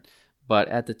different. But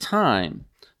at the time,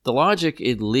 the logic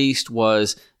at least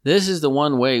was, this is the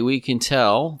one way we can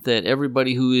tell that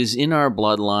everybody who is in our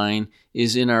bloodline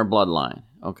is in our bloodline.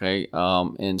 Okay,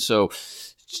 and so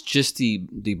it's just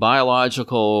the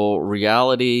biological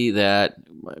reality that.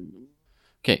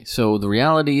 Okay, so the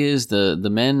reality is the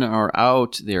men are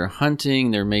out, they're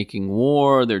hunting, they're making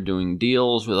war, they're doing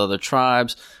deals with other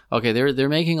tribes. Okay, they're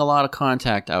making a lot of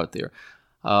contact out there.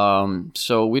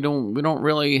 So we don't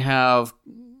really have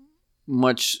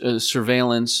much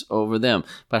surveillance over them.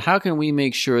 But how can we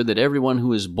make sure that everyone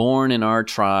who is born in our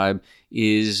tribe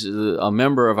is a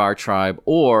member of our tribe,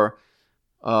 or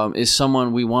is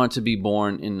someone we want to be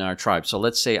born in our tribe? So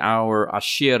let's say our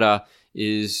ashira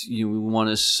is, we want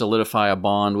to solidify a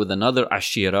bond with another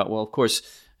ashira. Well, of course,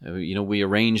 we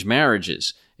arrange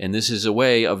marriages, and this is a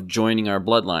way of joining our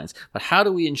bloodlines. But how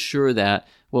do we ensure that?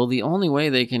 Well, the only way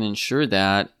they can ensure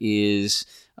that is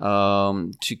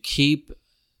to keep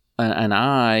an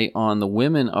eye on the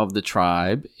women of the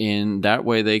tribe, and that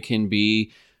way they can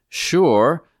be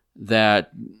sure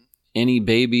that any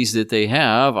babies that they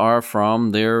have are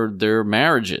from their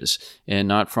marriages and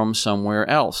not from somewhere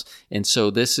else. And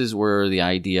so this is where the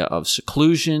idea of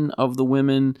seclusion of the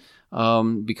women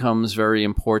becomes very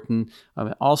important.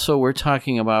 Also, we're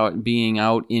talking about being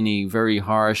out in a very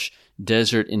harsh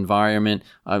desert environment.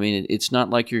 I mean, it's not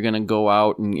like you're going to go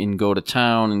out and go to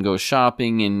town and go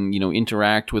shopping and,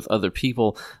 interact with other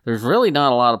people. There's really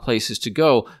not a lot of places to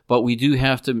go, but we do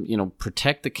have to,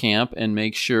 protect the camp and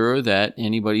make sure that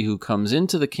anybody who comes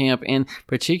into the camp, and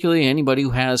particularly anybody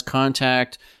who has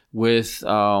contact with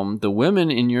the women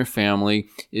in your family,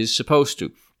 is supposed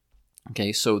to.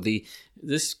 Okay, so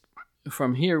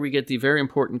from here we get the very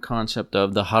important concept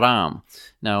of the haram.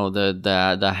 Now,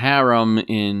 the harem,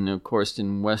 of course,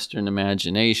 in Western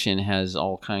imagination, has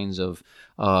all kinds of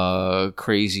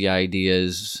crazy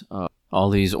ideas, all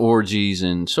these orgies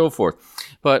and so forth.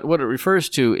 But what it refers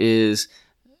to is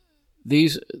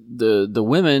the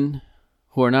women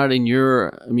who are not in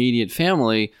your immediate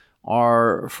family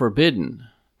are forbidden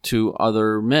to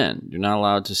other men. You're not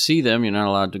allowed to see them. You're not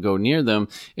allowed to go near them.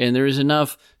 And there is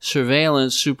enough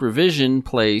surveillance, supervision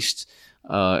placed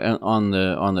on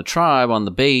the tribe, on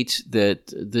the bait,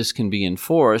 that this can be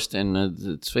enforced. And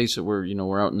let's face it,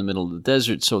 we're out in the middle of the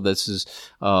desert, so this is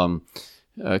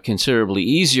considerably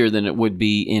easier than it would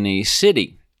be in a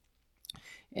city.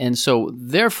 And so,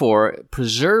 therefore,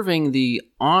 preserving the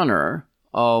honor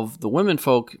of the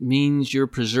womenfolk means you're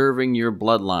preserving your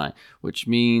bloodline, which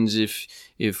means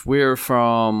if we're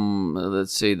from,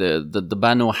 let's say, the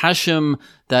Banu Hashim,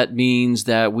 that means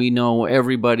that we know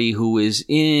everybody who is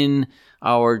in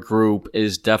our group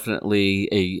is definitely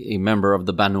a member of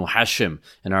the Banu Hashim,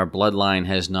 and our bloodline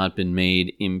has not been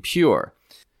made impure.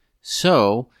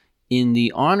 So, in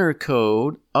the honor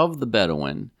code of the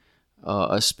Bedouin,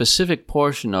 a specific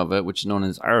portion of it, which is known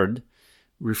as Ard,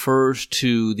 refers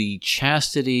to the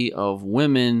chastity of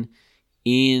women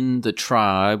in the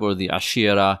tribe, or the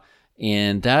Ashira,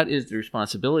 and that is the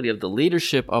responsibility of the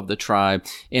leadership of the tribe.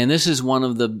 And this is one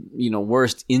of the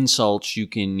worst insults you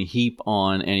can heap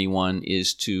on anyone,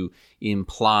 is to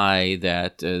imply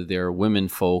that their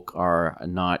womenfolk are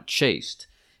not chaste.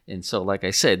 And so, like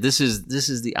I said, this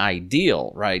is the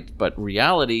ideal, right? But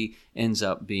reality ends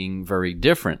up being very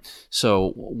different.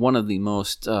 So one of the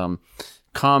most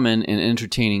common and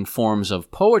entertaining forms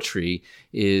of poetry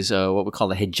is what we call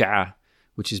the hijah,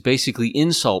 which is basically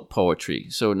insult poetry.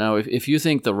 So now if you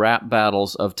think the rap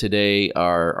battles of today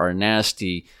are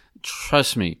nasty,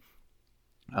 trust me.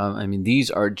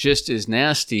 These are just as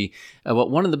nasty. But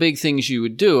one of the big things you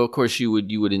would do, of course, you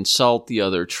would insult the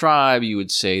other tribe. You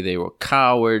would say they were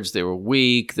cowards, they were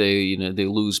weak, they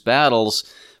lose battles.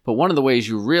 But one of the ways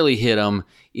you really hit them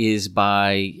is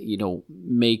by,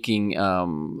 making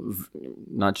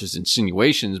not just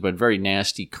insinuations, but very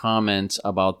nasty comments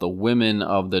about the women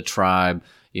of the tribe,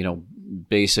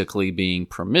 basically being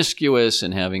promiscuous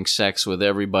and having sex with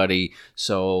everybody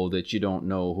so that you don't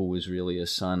know who is really a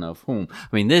son of whom.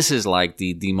 This is like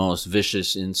the most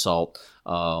vicious insult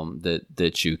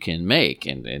that you can make,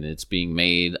 and it's being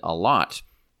made a lot.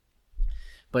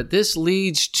 But this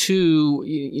leads to,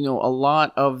 a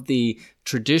lot of the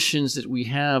traditions that we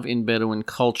have in Bedouin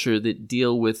culture that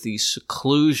deal with the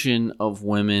seclusion of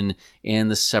women and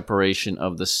the separation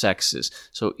of the sexes.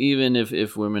 So even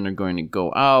if women are going to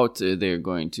go out, they're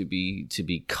going to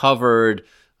be covered.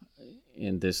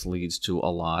 And this leads to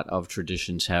a lot of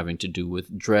traditions having to do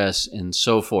with dress and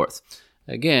so forth.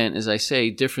 Again, as I say,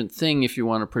 different thing if you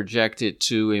want to project it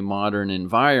to a modern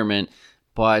environment.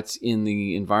 But in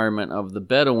the environment of the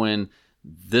Bedouin,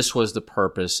 this was the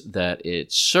purpose that it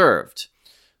served.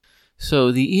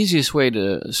 So the easiest way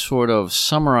to sort of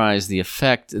summarize the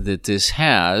effect that this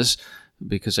has,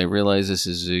 because I realize this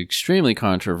is extremely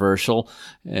controversial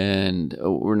and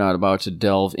we're not about to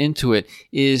delve into it,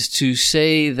 is to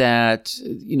say that,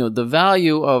 the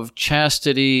value of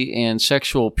chastity and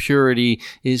sexual purity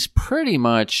is pretty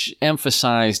much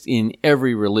emphasized in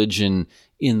every religion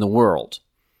in the world.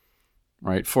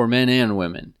 Right, for men and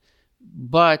women.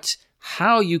 But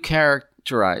how you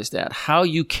characterize that, how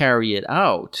you carry it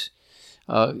out,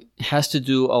 has to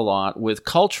do a lot with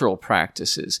cultural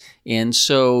practices. And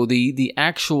so the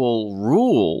actual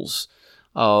rules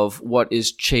of what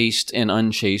is chaste and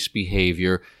unchaste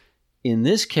behavior, in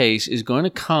this case, is going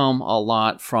to come a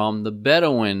lot from the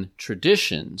Bedouin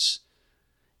traditions.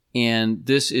 And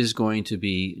this is going to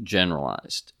be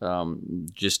generalized,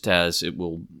 just as it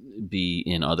will be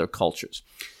in other cultures.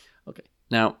 Okay.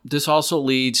 Now, this also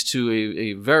leads to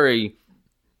a very...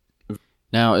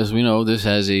 Now, as we know, this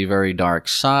has a very dark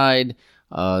side.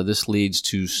 This leads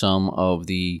to some of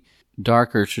the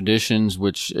darker traditions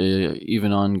which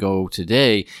even ongo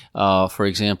today. For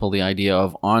example, the idea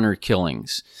of honor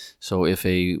killings. So if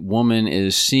a woman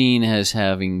is seen as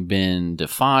having been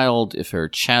defiled, if her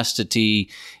chastity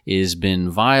is been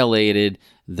violated,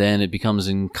 then it becomes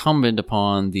incumbent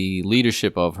upon the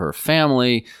leadership of her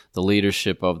family, the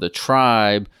leadership of the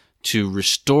tribe, to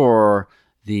restore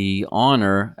the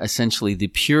honor, essentially the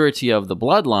purity of the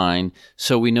bloodline,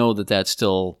 so we know that that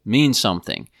still means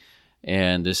something.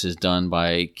 And this is done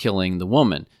by killing the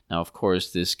woman. Now, of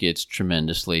course, this gets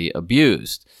tremendously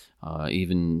abused.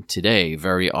 Even today,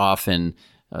 very often,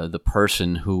 the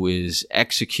person who is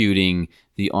executing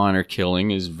the honor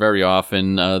killing is very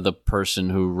often the person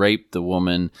who raped the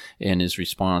woman and is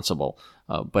responsible.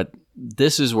 But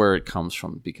this is where it comes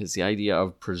from, because the idea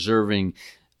of preserving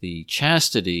the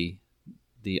chastity,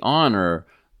 the honor,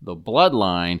 the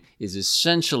bloodline is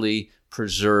essentially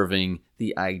preserving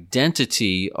the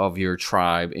identity of your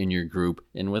tribe and your group.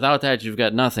 And without that, you've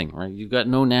got nothing, right? You've got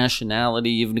no nationality,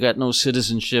 you've got no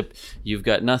citizenship, you've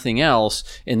got nothing else.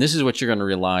 And this is what you're going to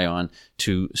rely on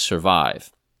to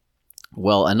survive.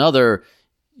 Well, another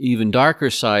even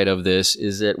darker side of this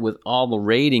is that with all the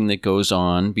raiding that goes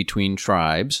on between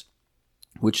tribes,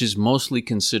 which is mostly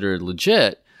considered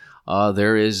legit,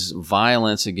 there is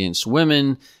violence against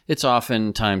women. It's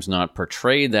oftentimes not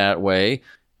portrayed that way.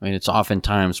 I mean, it's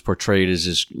oftentimes portrayed as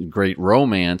this great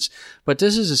romance, but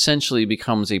this is essentially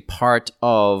becomes a part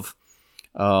of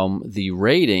the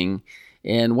raiding.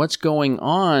 And what's going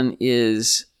on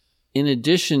is, in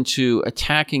addition to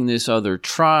attacking this other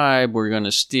tribe, we're going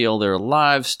to steal their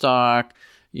livestock,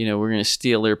 we're going to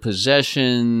steal their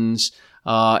possessions,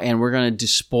 and we're going to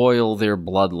despoil their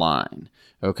bloodline.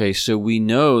 Okay, so we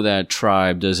know that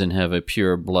tribe doesn't have a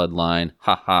pure bloodline,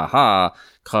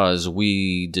 because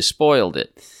we despoiled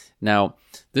it. Now,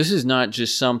 this is not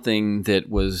just something that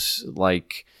was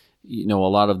like, a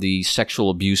lot of the sexual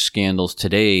abuse scandals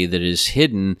today that is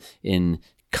hidden and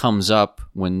comes up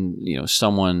when,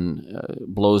 someone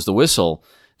blows the whistle.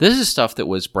 This is stuff that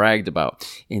was bragged about.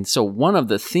 And so one of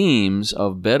the themes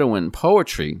of Bedouin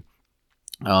poetry,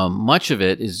 much of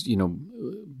it is,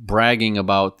 bragging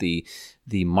about the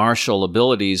martial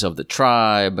abilities of the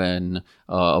tribe and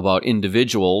about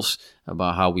individuals,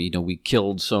 about how we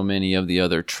killed so many of the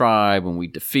other tribe and we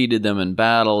defeated them in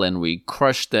battle and we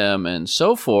crushed them and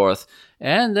so forth.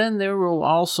 And then there will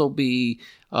also be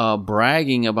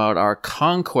bragging about our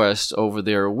conquest over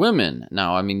their women.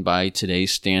 Now, I mean, by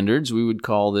today's standards, we would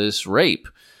call this rape.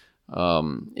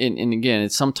 And again,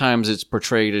 sometimes it's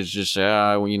portrayed as just,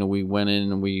 we went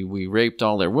in and we raped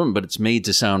all their women, but it's made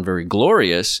to sound very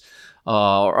glorious.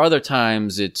 Or other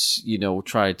times it's,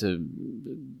 tried to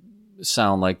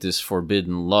sound like this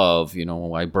forbidden love.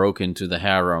 I broke into the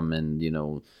harem and,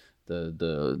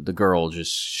 the girl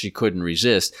she couldn't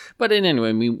resist. But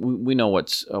anyway, we know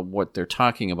what they're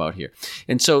talking about here.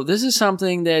 And so this is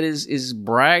something that is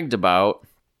bragged about,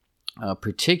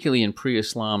 particularly in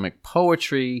pre-Islamic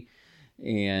poetry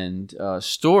and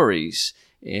stories.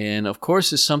 And of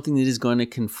course, it's something that is going to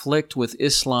conflict with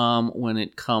Islam when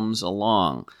it comes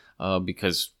along.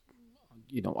 Because,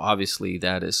 obviously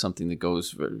that is something that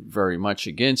goes very, very much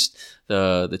against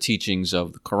the teachings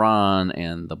of the Quran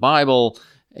and the Bible,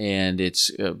 and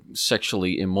it's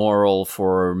sexually immoral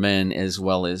for men as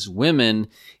well as women.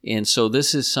 And so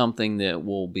this is something that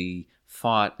will be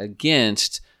fought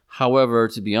against. However,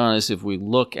 to be honest, if we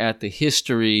look at the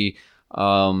history,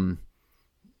 it's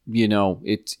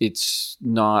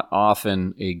not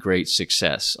often a great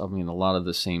success. I mean, a lot of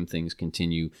the same things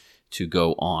continue to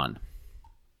go on.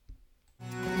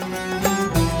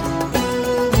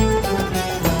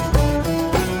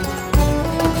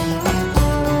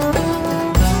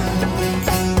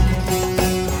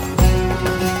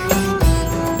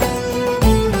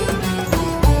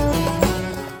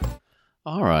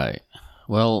 All right.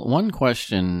 Well, one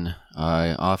question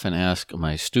I often ask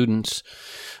my students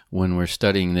when we're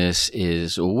studying this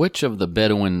is, which of the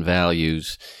Bedouin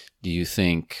values do you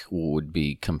think would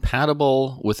be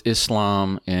compatible with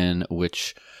Islam and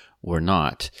which were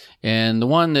not? And the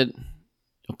one that,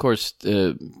 of course,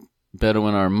 the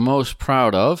Bedouin are most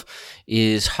proud of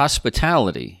is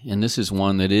hospitality. And this is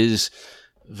one that is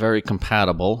very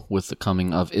compatible with the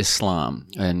coming of Islam.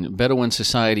 And Bedouin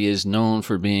society is known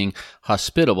for being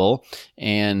hospitable.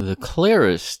 And the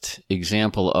clearest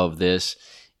example of this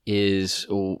is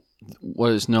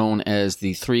what is known as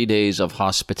the 3 days of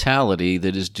hospitality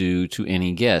that is due to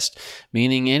any guest,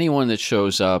 meaning anyone that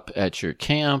shows up at your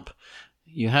camp,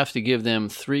 you have to give them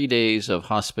 3 days of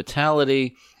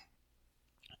hospitality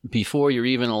before you're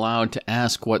even allowed to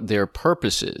ask what their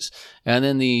purpose is. And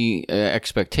then the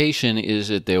expectation is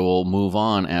that they will move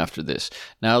on after this.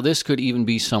 Now, this could even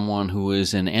be someone who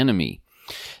is an enemy.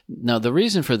 Now, the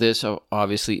reason for this,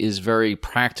 obviously, is very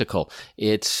practical.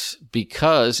 It's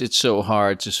because it's so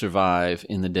hard to survive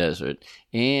in the desert,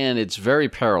 and it's very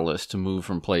perilous to move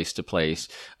from place to place.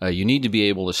 You need to be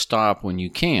able to stop when you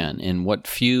can, and what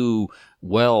few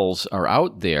wells are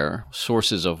out there,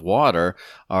 sources of water,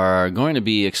 are going to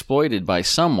be exploited by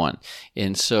someone.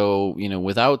 And so,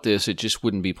 without this, it just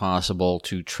wouldn't be possible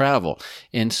to travel.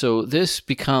 And so this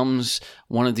becomes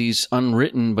one of these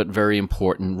unwritten but very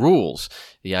important rules.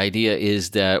 The idea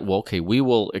is that, we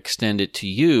will extend it to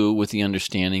you with the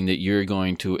understanding that you're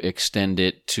going to extend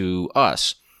it to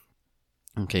us.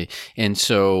 Okay, and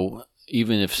so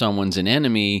even if someone's an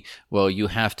enemy, you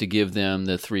have to give them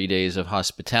the 3 days of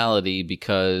hospitality,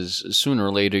 because sooner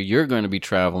or later you're going to be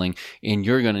traveling and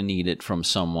you're going to need it from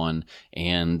someone,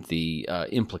 and the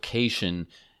implication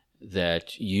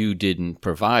that you didn't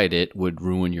provide it would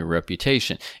ruin your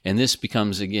reputation. And this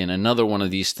becomes, again, another one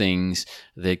of these things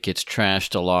that gets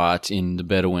trashed a lot in the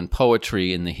Bedouin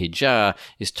poetry. In the Hijaz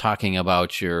is talking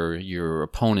about your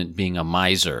opponent being a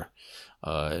miser.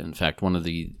 In fact, one of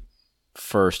the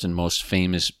first and most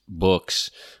famous books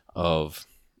of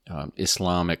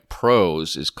Islamic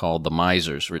prose is called The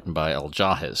Misers, written by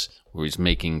Al-Jahiz, where he's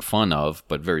making fun of,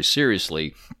 but very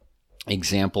seriously,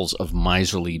 examples of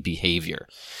miserly behavior.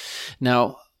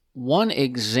 Now, one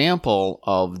example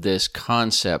of this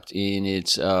concept in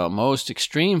its most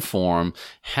extreme form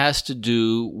has to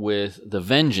do with the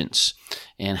vengeance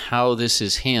and how this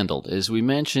is handled. As we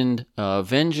mentioned,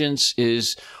 vengeance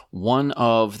is one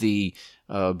of the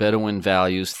Bedouin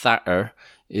values. Tha'ar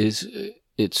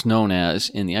it's known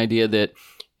as, and the idea that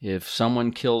if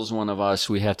someone kills one of us,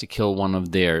 we have to kill one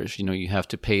of theirs. You have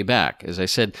to pay back. As I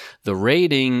said, the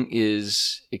raiding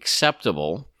is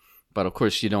acceptable, but of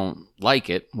course you don't like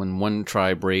it. When one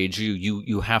tribe raids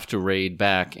you have to raid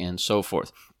back, and so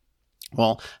forth.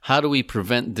 Well, how do we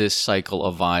prevent this cycle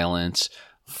of violence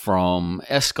from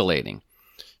escalating?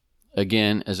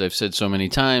 Again, as I've said so many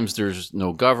times, there's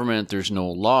no government, there's no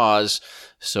laws,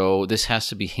 so this has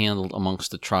to be handled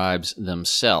amongst the tribes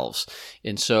themselves.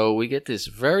 And so we get this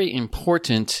very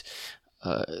important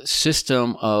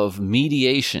system of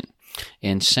mediation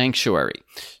and sanctuary.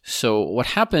 So what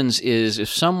happens is, if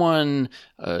someone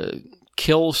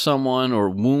kills someone or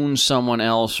wounds someone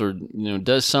else, or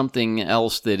does something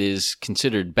else that is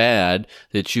considered bad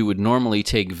that you would normally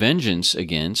take vengeance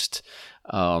against,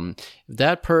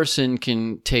 that person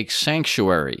can take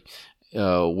sanctuary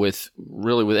with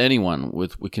anyone.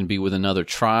 It can be with another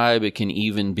tribe. It can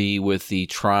even be with the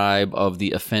tribe of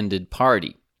the offended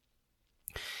party.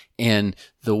 And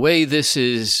the way this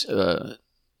is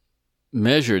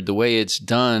measured, the way it's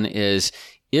done, is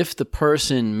if the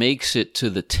person makes it to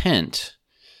the tent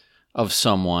of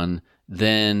someone,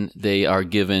 then they are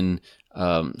given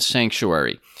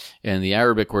sanctuary. And the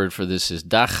Arabic word for this is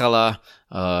dakhala.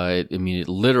 It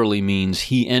literally means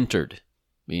he entered.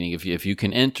 Meaning, if you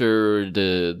can enter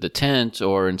the tent,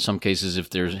 or in some cases, if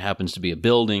there happens to be a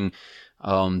building,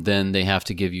 then they have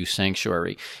to give you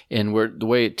sanctuary. And the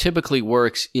way it typically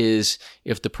works is,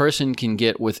 if the person can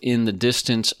get within the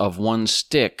distance of one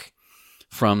stick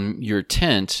from your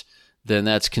tent, then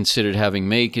that's considered having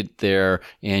made it there,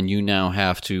 and you now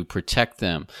have to protect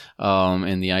them.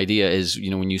 And the idea is,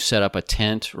 when you set up a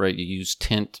tent, right, you use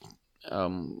tent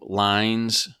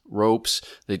lines, ropes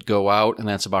that go out, and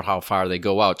that's about how far they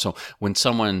go out. So when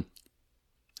someone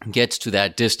gets to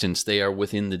that distance, they are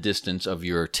within the distance of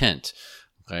your tent.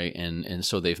 Okay, and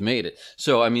so they've made it.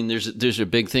 So there's a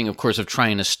big thing, of course, of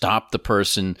trying to stop the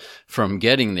person from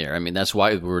getting there. That's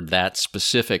why we're that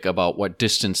specific about what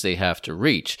distance they have to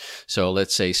reach. So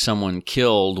let's say someone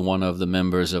killed one of the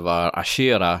members of our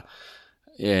Ashira,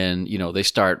 and they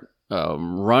start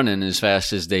running as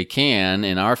fast as they can,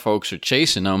 and our folks are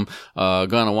chasing them,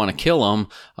 gonna want to kill him,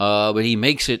 but he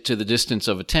makes it to the distance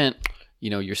of a tent,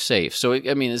 you're safe. So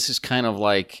this is kind of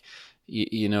like,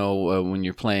 when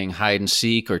you're playing hide and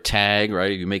seek or tag,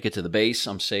 right? If you make it to the base,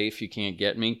 I'm safe, you can't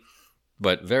get me,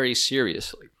 but very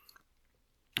seriously.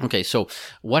 Okay, so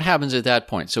what happens at that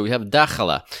point? So we have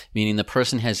dakhala, meaning the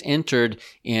person has entered,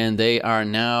 and they are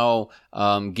now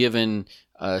given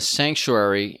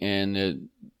sanctuary, and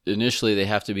initially they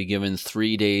have to be given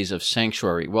 3 days of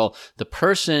sanctuary. Well, the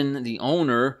person, the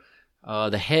owner,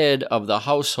 the head of the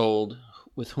household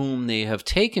with whom they have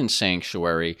taken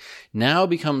sanctuary, now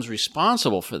becomes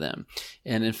responsible for them.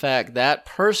 And in fact, that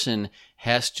person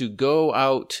has to go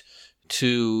out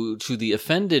to the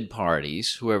offended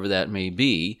parties, whoever that may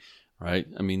be, right?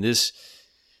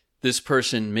 This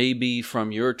person may be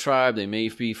from your tribe. You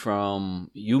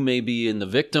may be in the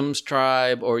victim's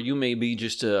tribe, or you may be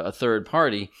just a third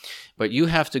party. But you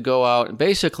have to go out.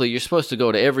 Basically, you're supposed to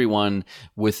go to everyone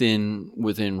within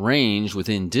range,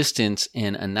 within distance,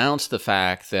 and announce the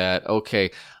fact that,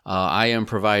 okay, I am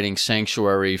providing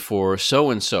sanctuary for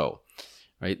so-and-so.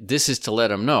 Right? This is to let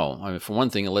them know. I mean, for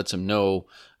one thing, it lets them know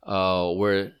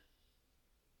where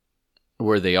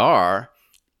they are,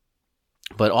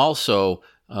 but also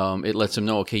it lets them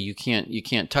know, okay, you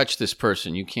can't touch this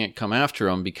person, you can't come after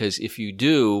them, because if you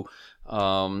do,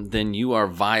 then you are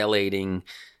violating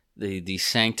the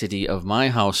sanctity of my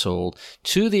household,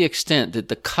 to the extent that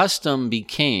the custom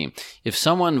became, if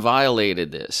someone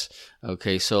violated this,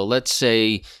 okay, so let's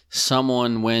say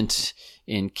someone went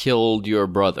and killed your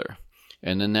brother,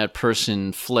 and then that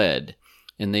person fled,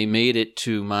 and they made it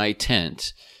to my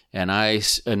tent, and I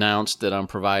announced that I'm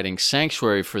providing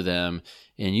sanctuary for them,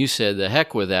 and you said, the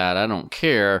heck with that, I don't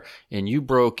care, and you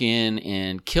broke in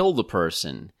and killed the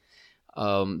person.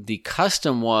 The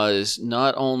custom was,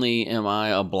 not only am I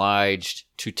obliged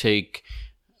to take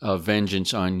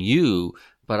vengeance on you,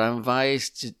 but I'm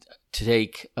advised to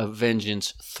take a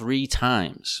vengeance 3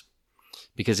 times.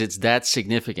 Because it's that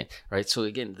significant, right? So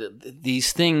again,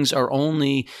 these things are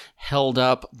only held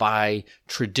up by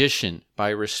tradition, by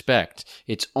respect.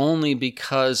 It's only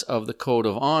because of the code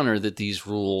of honor that these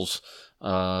rules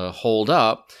hold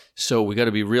up. So we got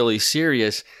to be really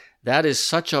serious. That is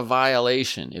such a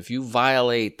violation. If you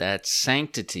violate that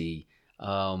sanctity,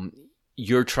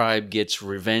 your tribe gets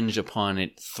revenge upon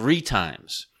it 3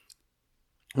 times,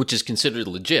 which is considered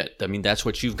legit. I mean, that's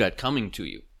what you've got coming to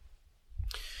you.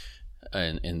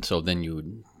 And so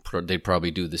then they'd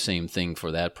probably do the same thing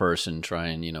for that person, try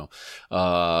and,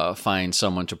 find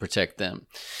someone to protect them.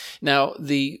 Now,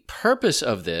 the purpose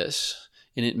of this,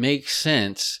 and it makes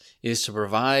sense, is to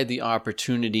provide the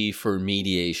opportunity for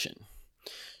mediation.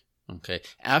 Okay.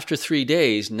 After 3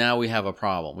 days, now we have a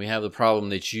problem. We have the problem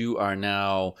that you are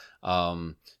now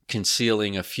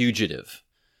concealing a fugitive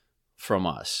from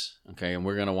us. Okay. And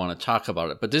we're going to want to talk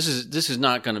about it. But this is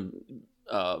not going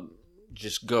to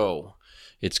just go.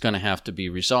 It's going to have to be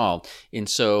resolved. And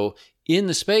so in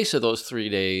the space of those 3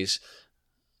 days,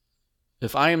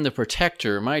 if I am the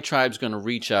protector, my tribe's going to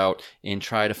reach out and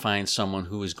try to find someone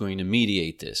who is going to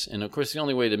mediate this. And of course, the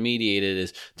only way to mediate it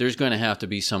is there's going to have to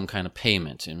be some kind of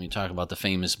payment. And we talk about the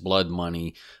famous blood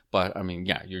money. But I mean,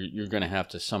 yeah, you're going to have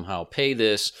to somehow pay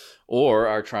this, or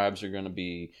our tribes are going to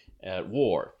be at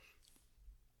war.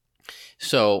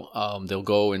 So they'll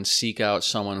go and seek out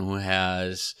someone who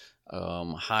has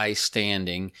high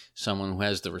standing, someone who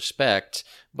has the respect,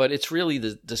 but it's really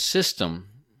the system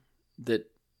that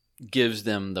gives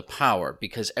them the power,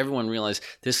 because everyone realizes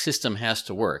this system has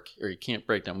to work, or you can't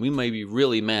break down. We may be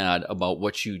really mad about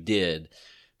what you did,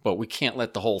 but we can't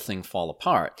let the whole thing fall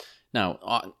apart.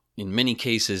 Now, in many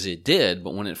cases it did,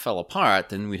 but when it fell apart,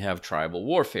 then we'd have tribal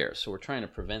warfare. So we're trying to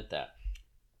prevent that.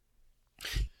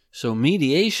 So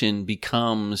mediation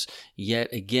becomes,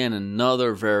 yet again,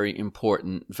 another very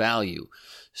important value.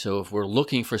 So if we're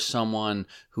looking for someone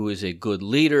who is a good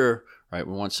leader, right,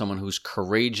 we want someone who's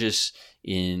courageous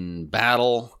in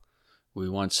battle. We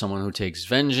want someone who takes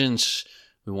vengeance.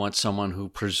 We want someone who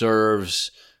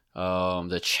preserves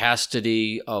the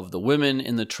chastity of the women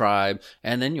in the tribe.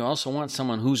 And then you also want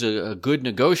someone who's a good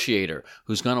negotiator,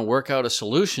 who's going to work out a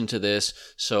solution to this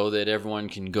so that everyone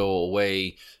can go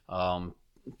away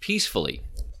peacefully.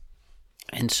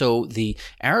 And so the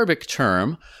Arabic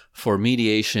term for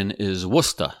mediation is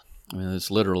wusta. I mean,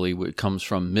 it's literally, it comes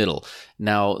from middle.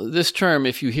 Now, this term,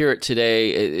 if you hear it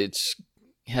today, it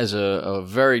has a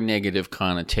very negative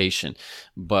connotation.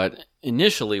 But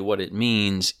initially what it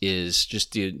means is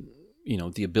just the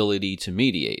ability to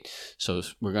mediate. So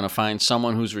we're going to find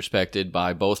someone who's respected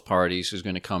by both parties, who's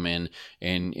going to come in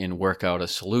and work out a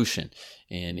solution.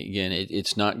 And again,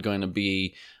 it's not going to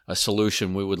be a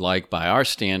solution we would like by our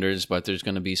standards, but there's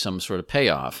going to be some sort of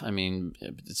payoff. I mean,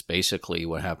 it's basically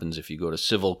what happens if you go to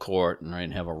civil court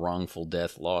and have a wrongful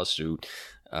death lawsuit.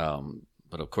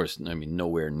 But of course, I mean,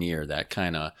 nowhere near that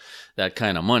kind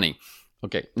of money.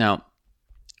 Okay, now,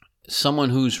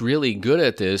 someone who's really good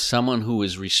at this, someone who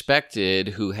is respected,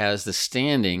 who has the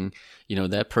standing,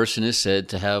 that person is said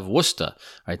to have wusta,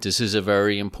 right? This is a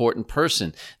very important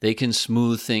person. They can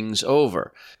smooth things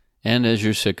over. And as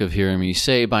you're sick of hearing me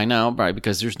say by now, right,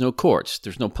 because there's no courts,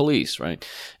 there's no police, right?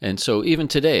 And so even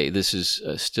today, this is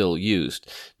still used.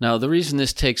 Now, the reason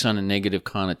this takes on a negative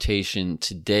connotation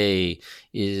today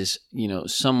is,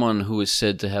 someone who is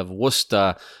said to have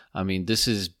wusta. I mean, this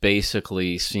is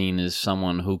basically seen as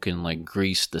someone who can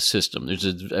grease the system. There's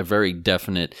a very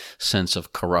definite sense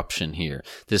of corruption here.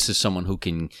 This is someone who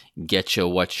can get you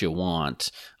what you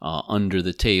want under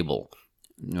the table.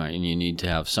 Right, and you need to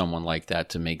have someone like that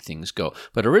to make things go.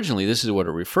 But originally, this is what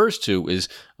it refers to is,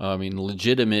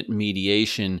 legitimate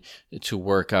mediation to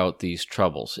work out these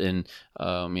troubles. And,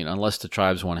 unless the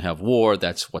tribes want to have war,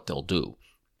 that's what they'll do.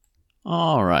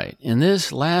 All right, and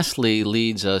this lastly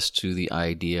leads us to the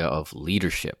idea of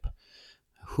leadership.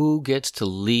 Who gets to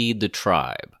lead the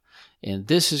tribe? And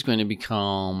this is going to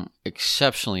become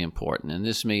exceptionally important, and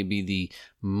this may be the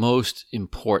most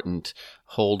important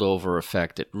holdover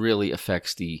effect that really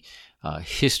affects the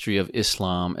history of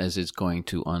Islam as it's going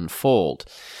to unfold.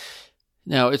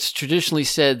 Now, it's traditionally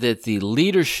said that the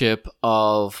leadership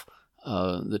of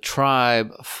the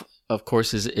tribe, of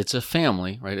course, it's a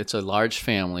family, right? It's a large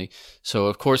family, so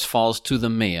of course falls to the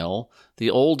male,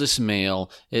 the oldest male.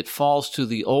 It falls to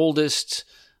the oldest,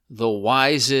 the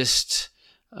wisest,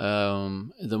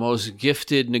 the most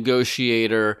gifted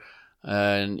negotiator,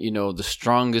 and the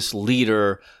strongest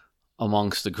leader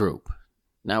amongst the group.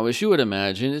 Now, as you would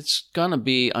imagine, it's going to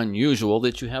be unusual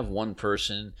that you have one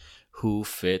person who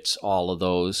fits all of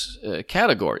those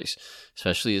categories.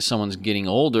 Especially as someone's getting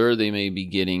older, they may be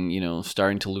getting,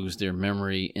 starting to lose their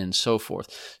memory and so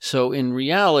forth. So in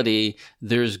reality,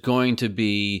 there's going to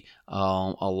be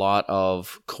a lot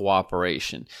of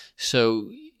cooperation. So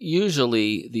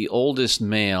usually the oldest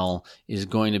male is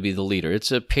going to be the leader.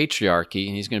 It's a patriarchy,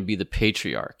 and he's going to be the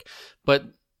patriarch. But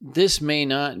this may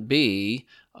not be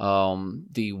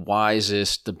the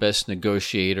wisest, the best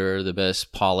negotiator, the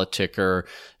best politicker,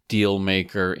 deal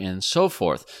maker, and so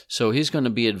forth. So he's going to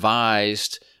be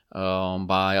advised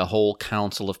by a whole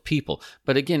council of people.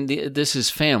 But again, this is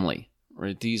family,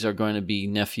 right? These are going to be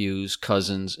nephews,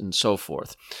 cousins, and so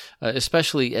forth.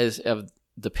 Especially as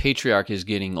the patriarch is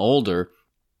getting older,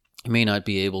 he may not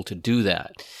be able to do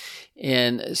that.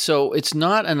 And so it's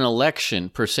not an election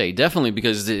per se, definitely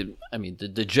because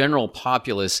the general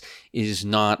populace is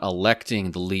not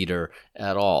electing the leader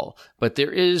at all. But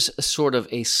there is a sort of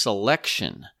a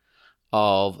selection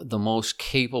of the most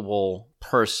capable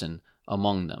person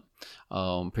among them,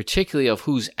 particularly of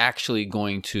who's actually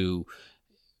going to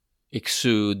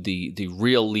exude the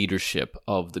real leadership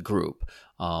of the group.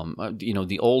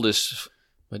 The oldest,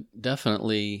 but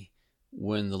definitely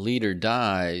when the leader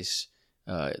dies,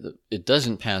 it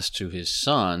doesn't pass to his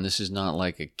son. This is not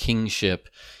like a kingship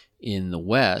in the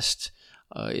West.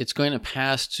 It's going to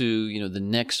pass to the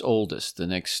next oldest, the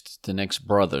next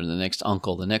brother, the next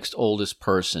uncle, the next oldest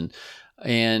person.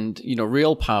 And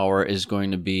real power is going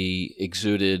to be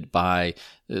exuded by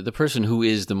the person who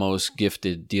is the most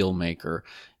gifted deal maker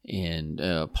and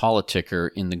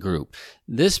politicker in the group.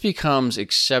 This becomes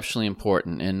exceptionally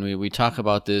important, and we talk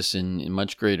about this in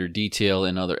much greater detail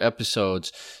in other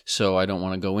episodes, so I don't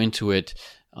want to go into it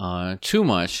too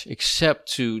much, except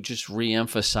to just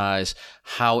reemphasize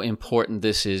how important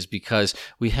this is, because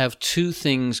we have two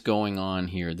things going on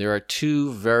here. There are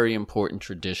two very important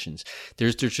traditions.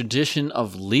 There's the tradition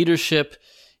of leadership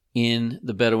in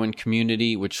the Bedouin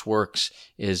community, which works,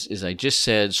 as I just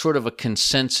said, sort of a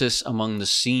consensus among the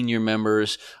senior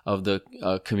members of the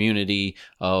community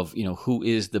of, who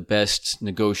is the best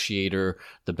negotiator,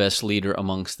 the best leader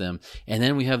amongst them. And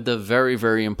then we have the very,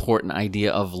 very important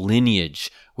idea of lineage,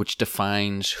 which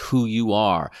defines who you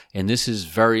are. And this is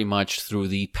very much through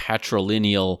the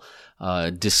patrilineal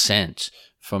descent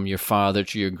from your father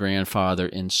to your grandfather,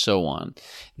 and so on.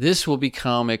 This will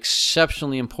become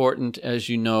exceptionally important, as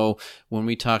you know, when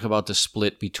we talk about the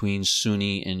split between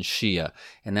Sunni and Shia.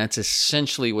 And that's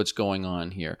essentially what's going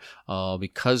on here.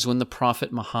 Because when the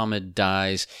Prophet Muhammad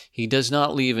dies, he does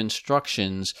not leave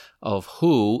instructions of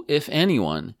who, if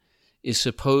anyone, is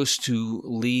supposed to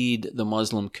lead the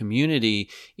Muslim community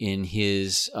in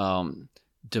his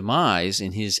demise,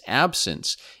 in his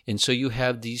absence. And so you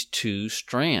have these two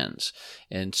strands.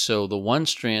 And so the one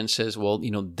strand says, well,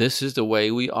 this is the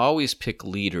way we always pick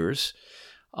leaders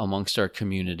amongst our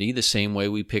community, the same way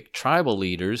we pick tribal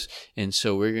leaders. And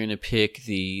so we're going to pick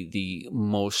the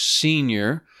most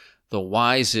senior, the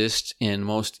wisest, and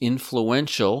most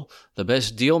influential, the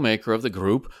best deal maker of the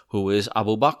group, who is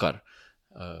Abu Bakr,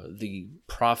 the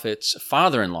Prophet's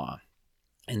father-in-law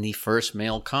and the first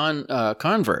male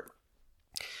convert.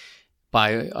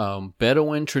 By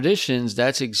Bedouin traditions,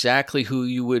 that's exactly who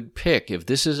you would pick. If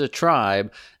this is a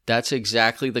tribe, that's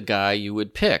exactly the guy you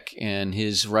would pick. And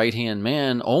his right-hand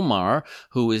man, Omar,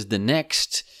 who is the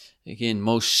next, again,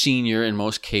 most senior and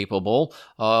most capable,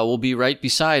 will be right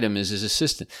beside him as his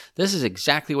assistant. This is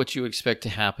exactly what you expect to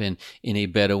happen in a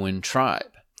Bedouin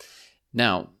tribe.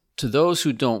 Now, to those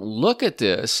who don't look at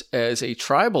this as a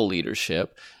tribal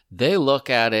leadership, they look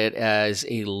at it as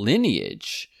a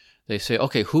lineage. They say,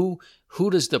 okay, who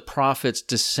does the prophet's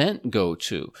descent go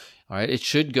to? All right, it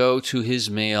should go to his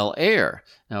male heir.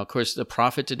 Now, of course, the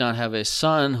prophet did not have a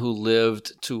son who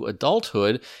lived to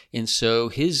adulthood, and so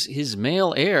his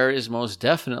male heir is most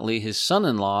definitely his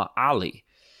son-in-law, Ali.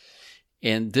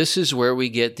 And this is where we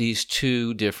get these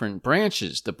two different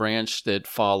branches. The branch that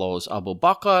follows Abu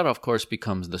Bakr, of course,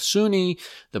 becomes the Sunni.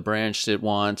 The branch that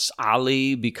wants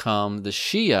Ali become the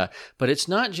Shia. But it's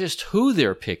not just who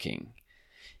they're picking.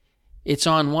 It's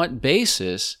on what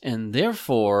basis, and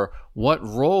therefore, what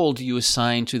role do you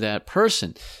assign to that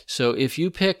person? So if you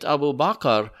picked Abu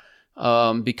Bakr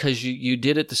because you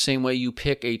did it the same way you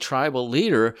pick a tribal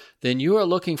leader, then you are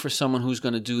looking for someone who's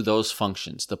going to do those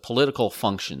functions, the political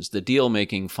functions, the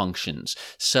deal-making functions,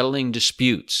 settling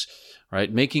disputes,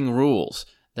 right, making rules.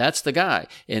 That's the guy.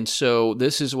 And so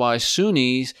this is why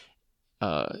Sunnis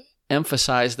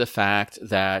emphasize the fact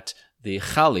that the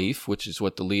Khalif, which is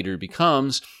what the leader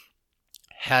becomes,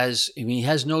 he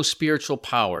has no spiritual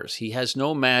powers. He has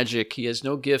no magic. He has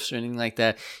no gifts or anything like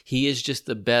that. He is just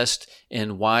the best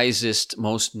and wisest,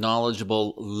 most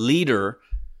knowledgeable leader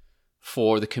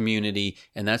for the community,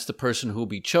 and that's the person who will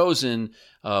be chosen.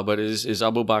 But as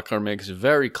Abu Bakr makes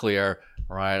very clear,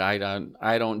 right?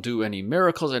 I don't do any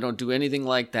miracles. I don't do anything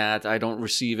like that. I don't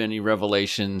receive any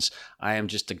revelations. I am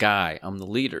just a guy. I'm the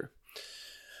leader.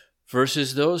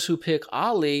 Versus those who pick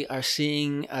Ali are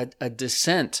seeing a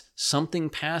descent, something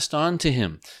passed on to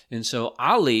him. And so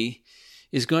Ali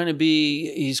is going to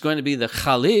be the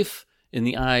Khalif in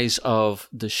the eyes of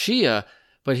the Shia,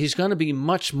 but he's going to be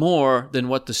much more than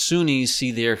what the Sunnis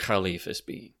see their Khalif as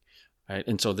being. Right?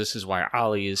 And so this is why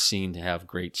Ali is seen to have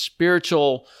great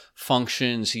spiritual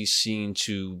functions. He's seen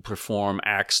to perform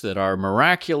acts that are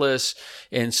miraculous.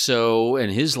 And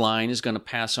his line is going to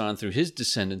pass on through his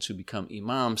descendants who become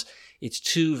imams. It's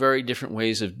two very different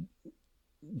ways of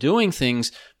doing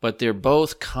things, but they're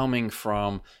both coming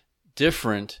from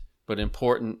different but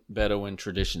important Bedouin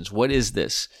traditions. What is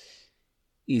this?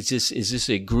 Is this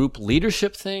a group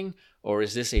leadership thing, or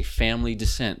is this a family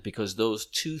descent? Because those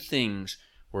two things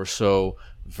were so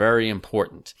very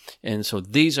important. And so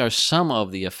these are some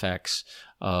of the effects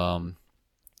of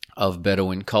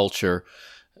Bedouin culture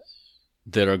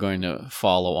that are going to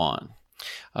follow on.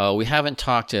 We haven't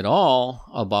talked at all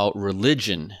about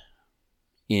religion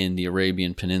in the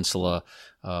Arabian Peninsula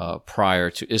prior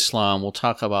to Islam. We'll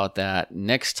talk about that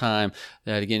next time.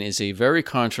 That, again, is a very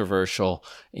controversial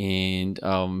and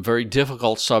very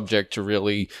difficult subject to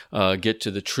really get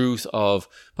to the truth of,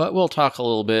 but we'll talk a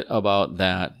little bit about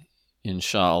that,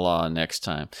 inshallah, next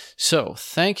time. So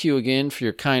thank you again for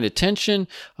your kind attention.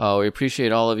 We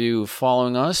appreciate all of you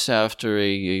following us after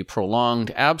a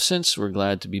prolonged absence. We're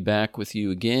glad to be back with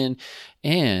you again,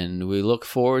 and we look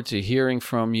forward to hearing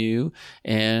from you,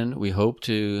 and we hope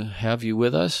to have you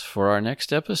with us for our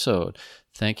next episode.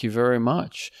 Thank you very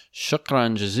much.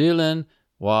 Shukran jazilan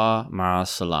wa ma'a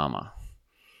salama.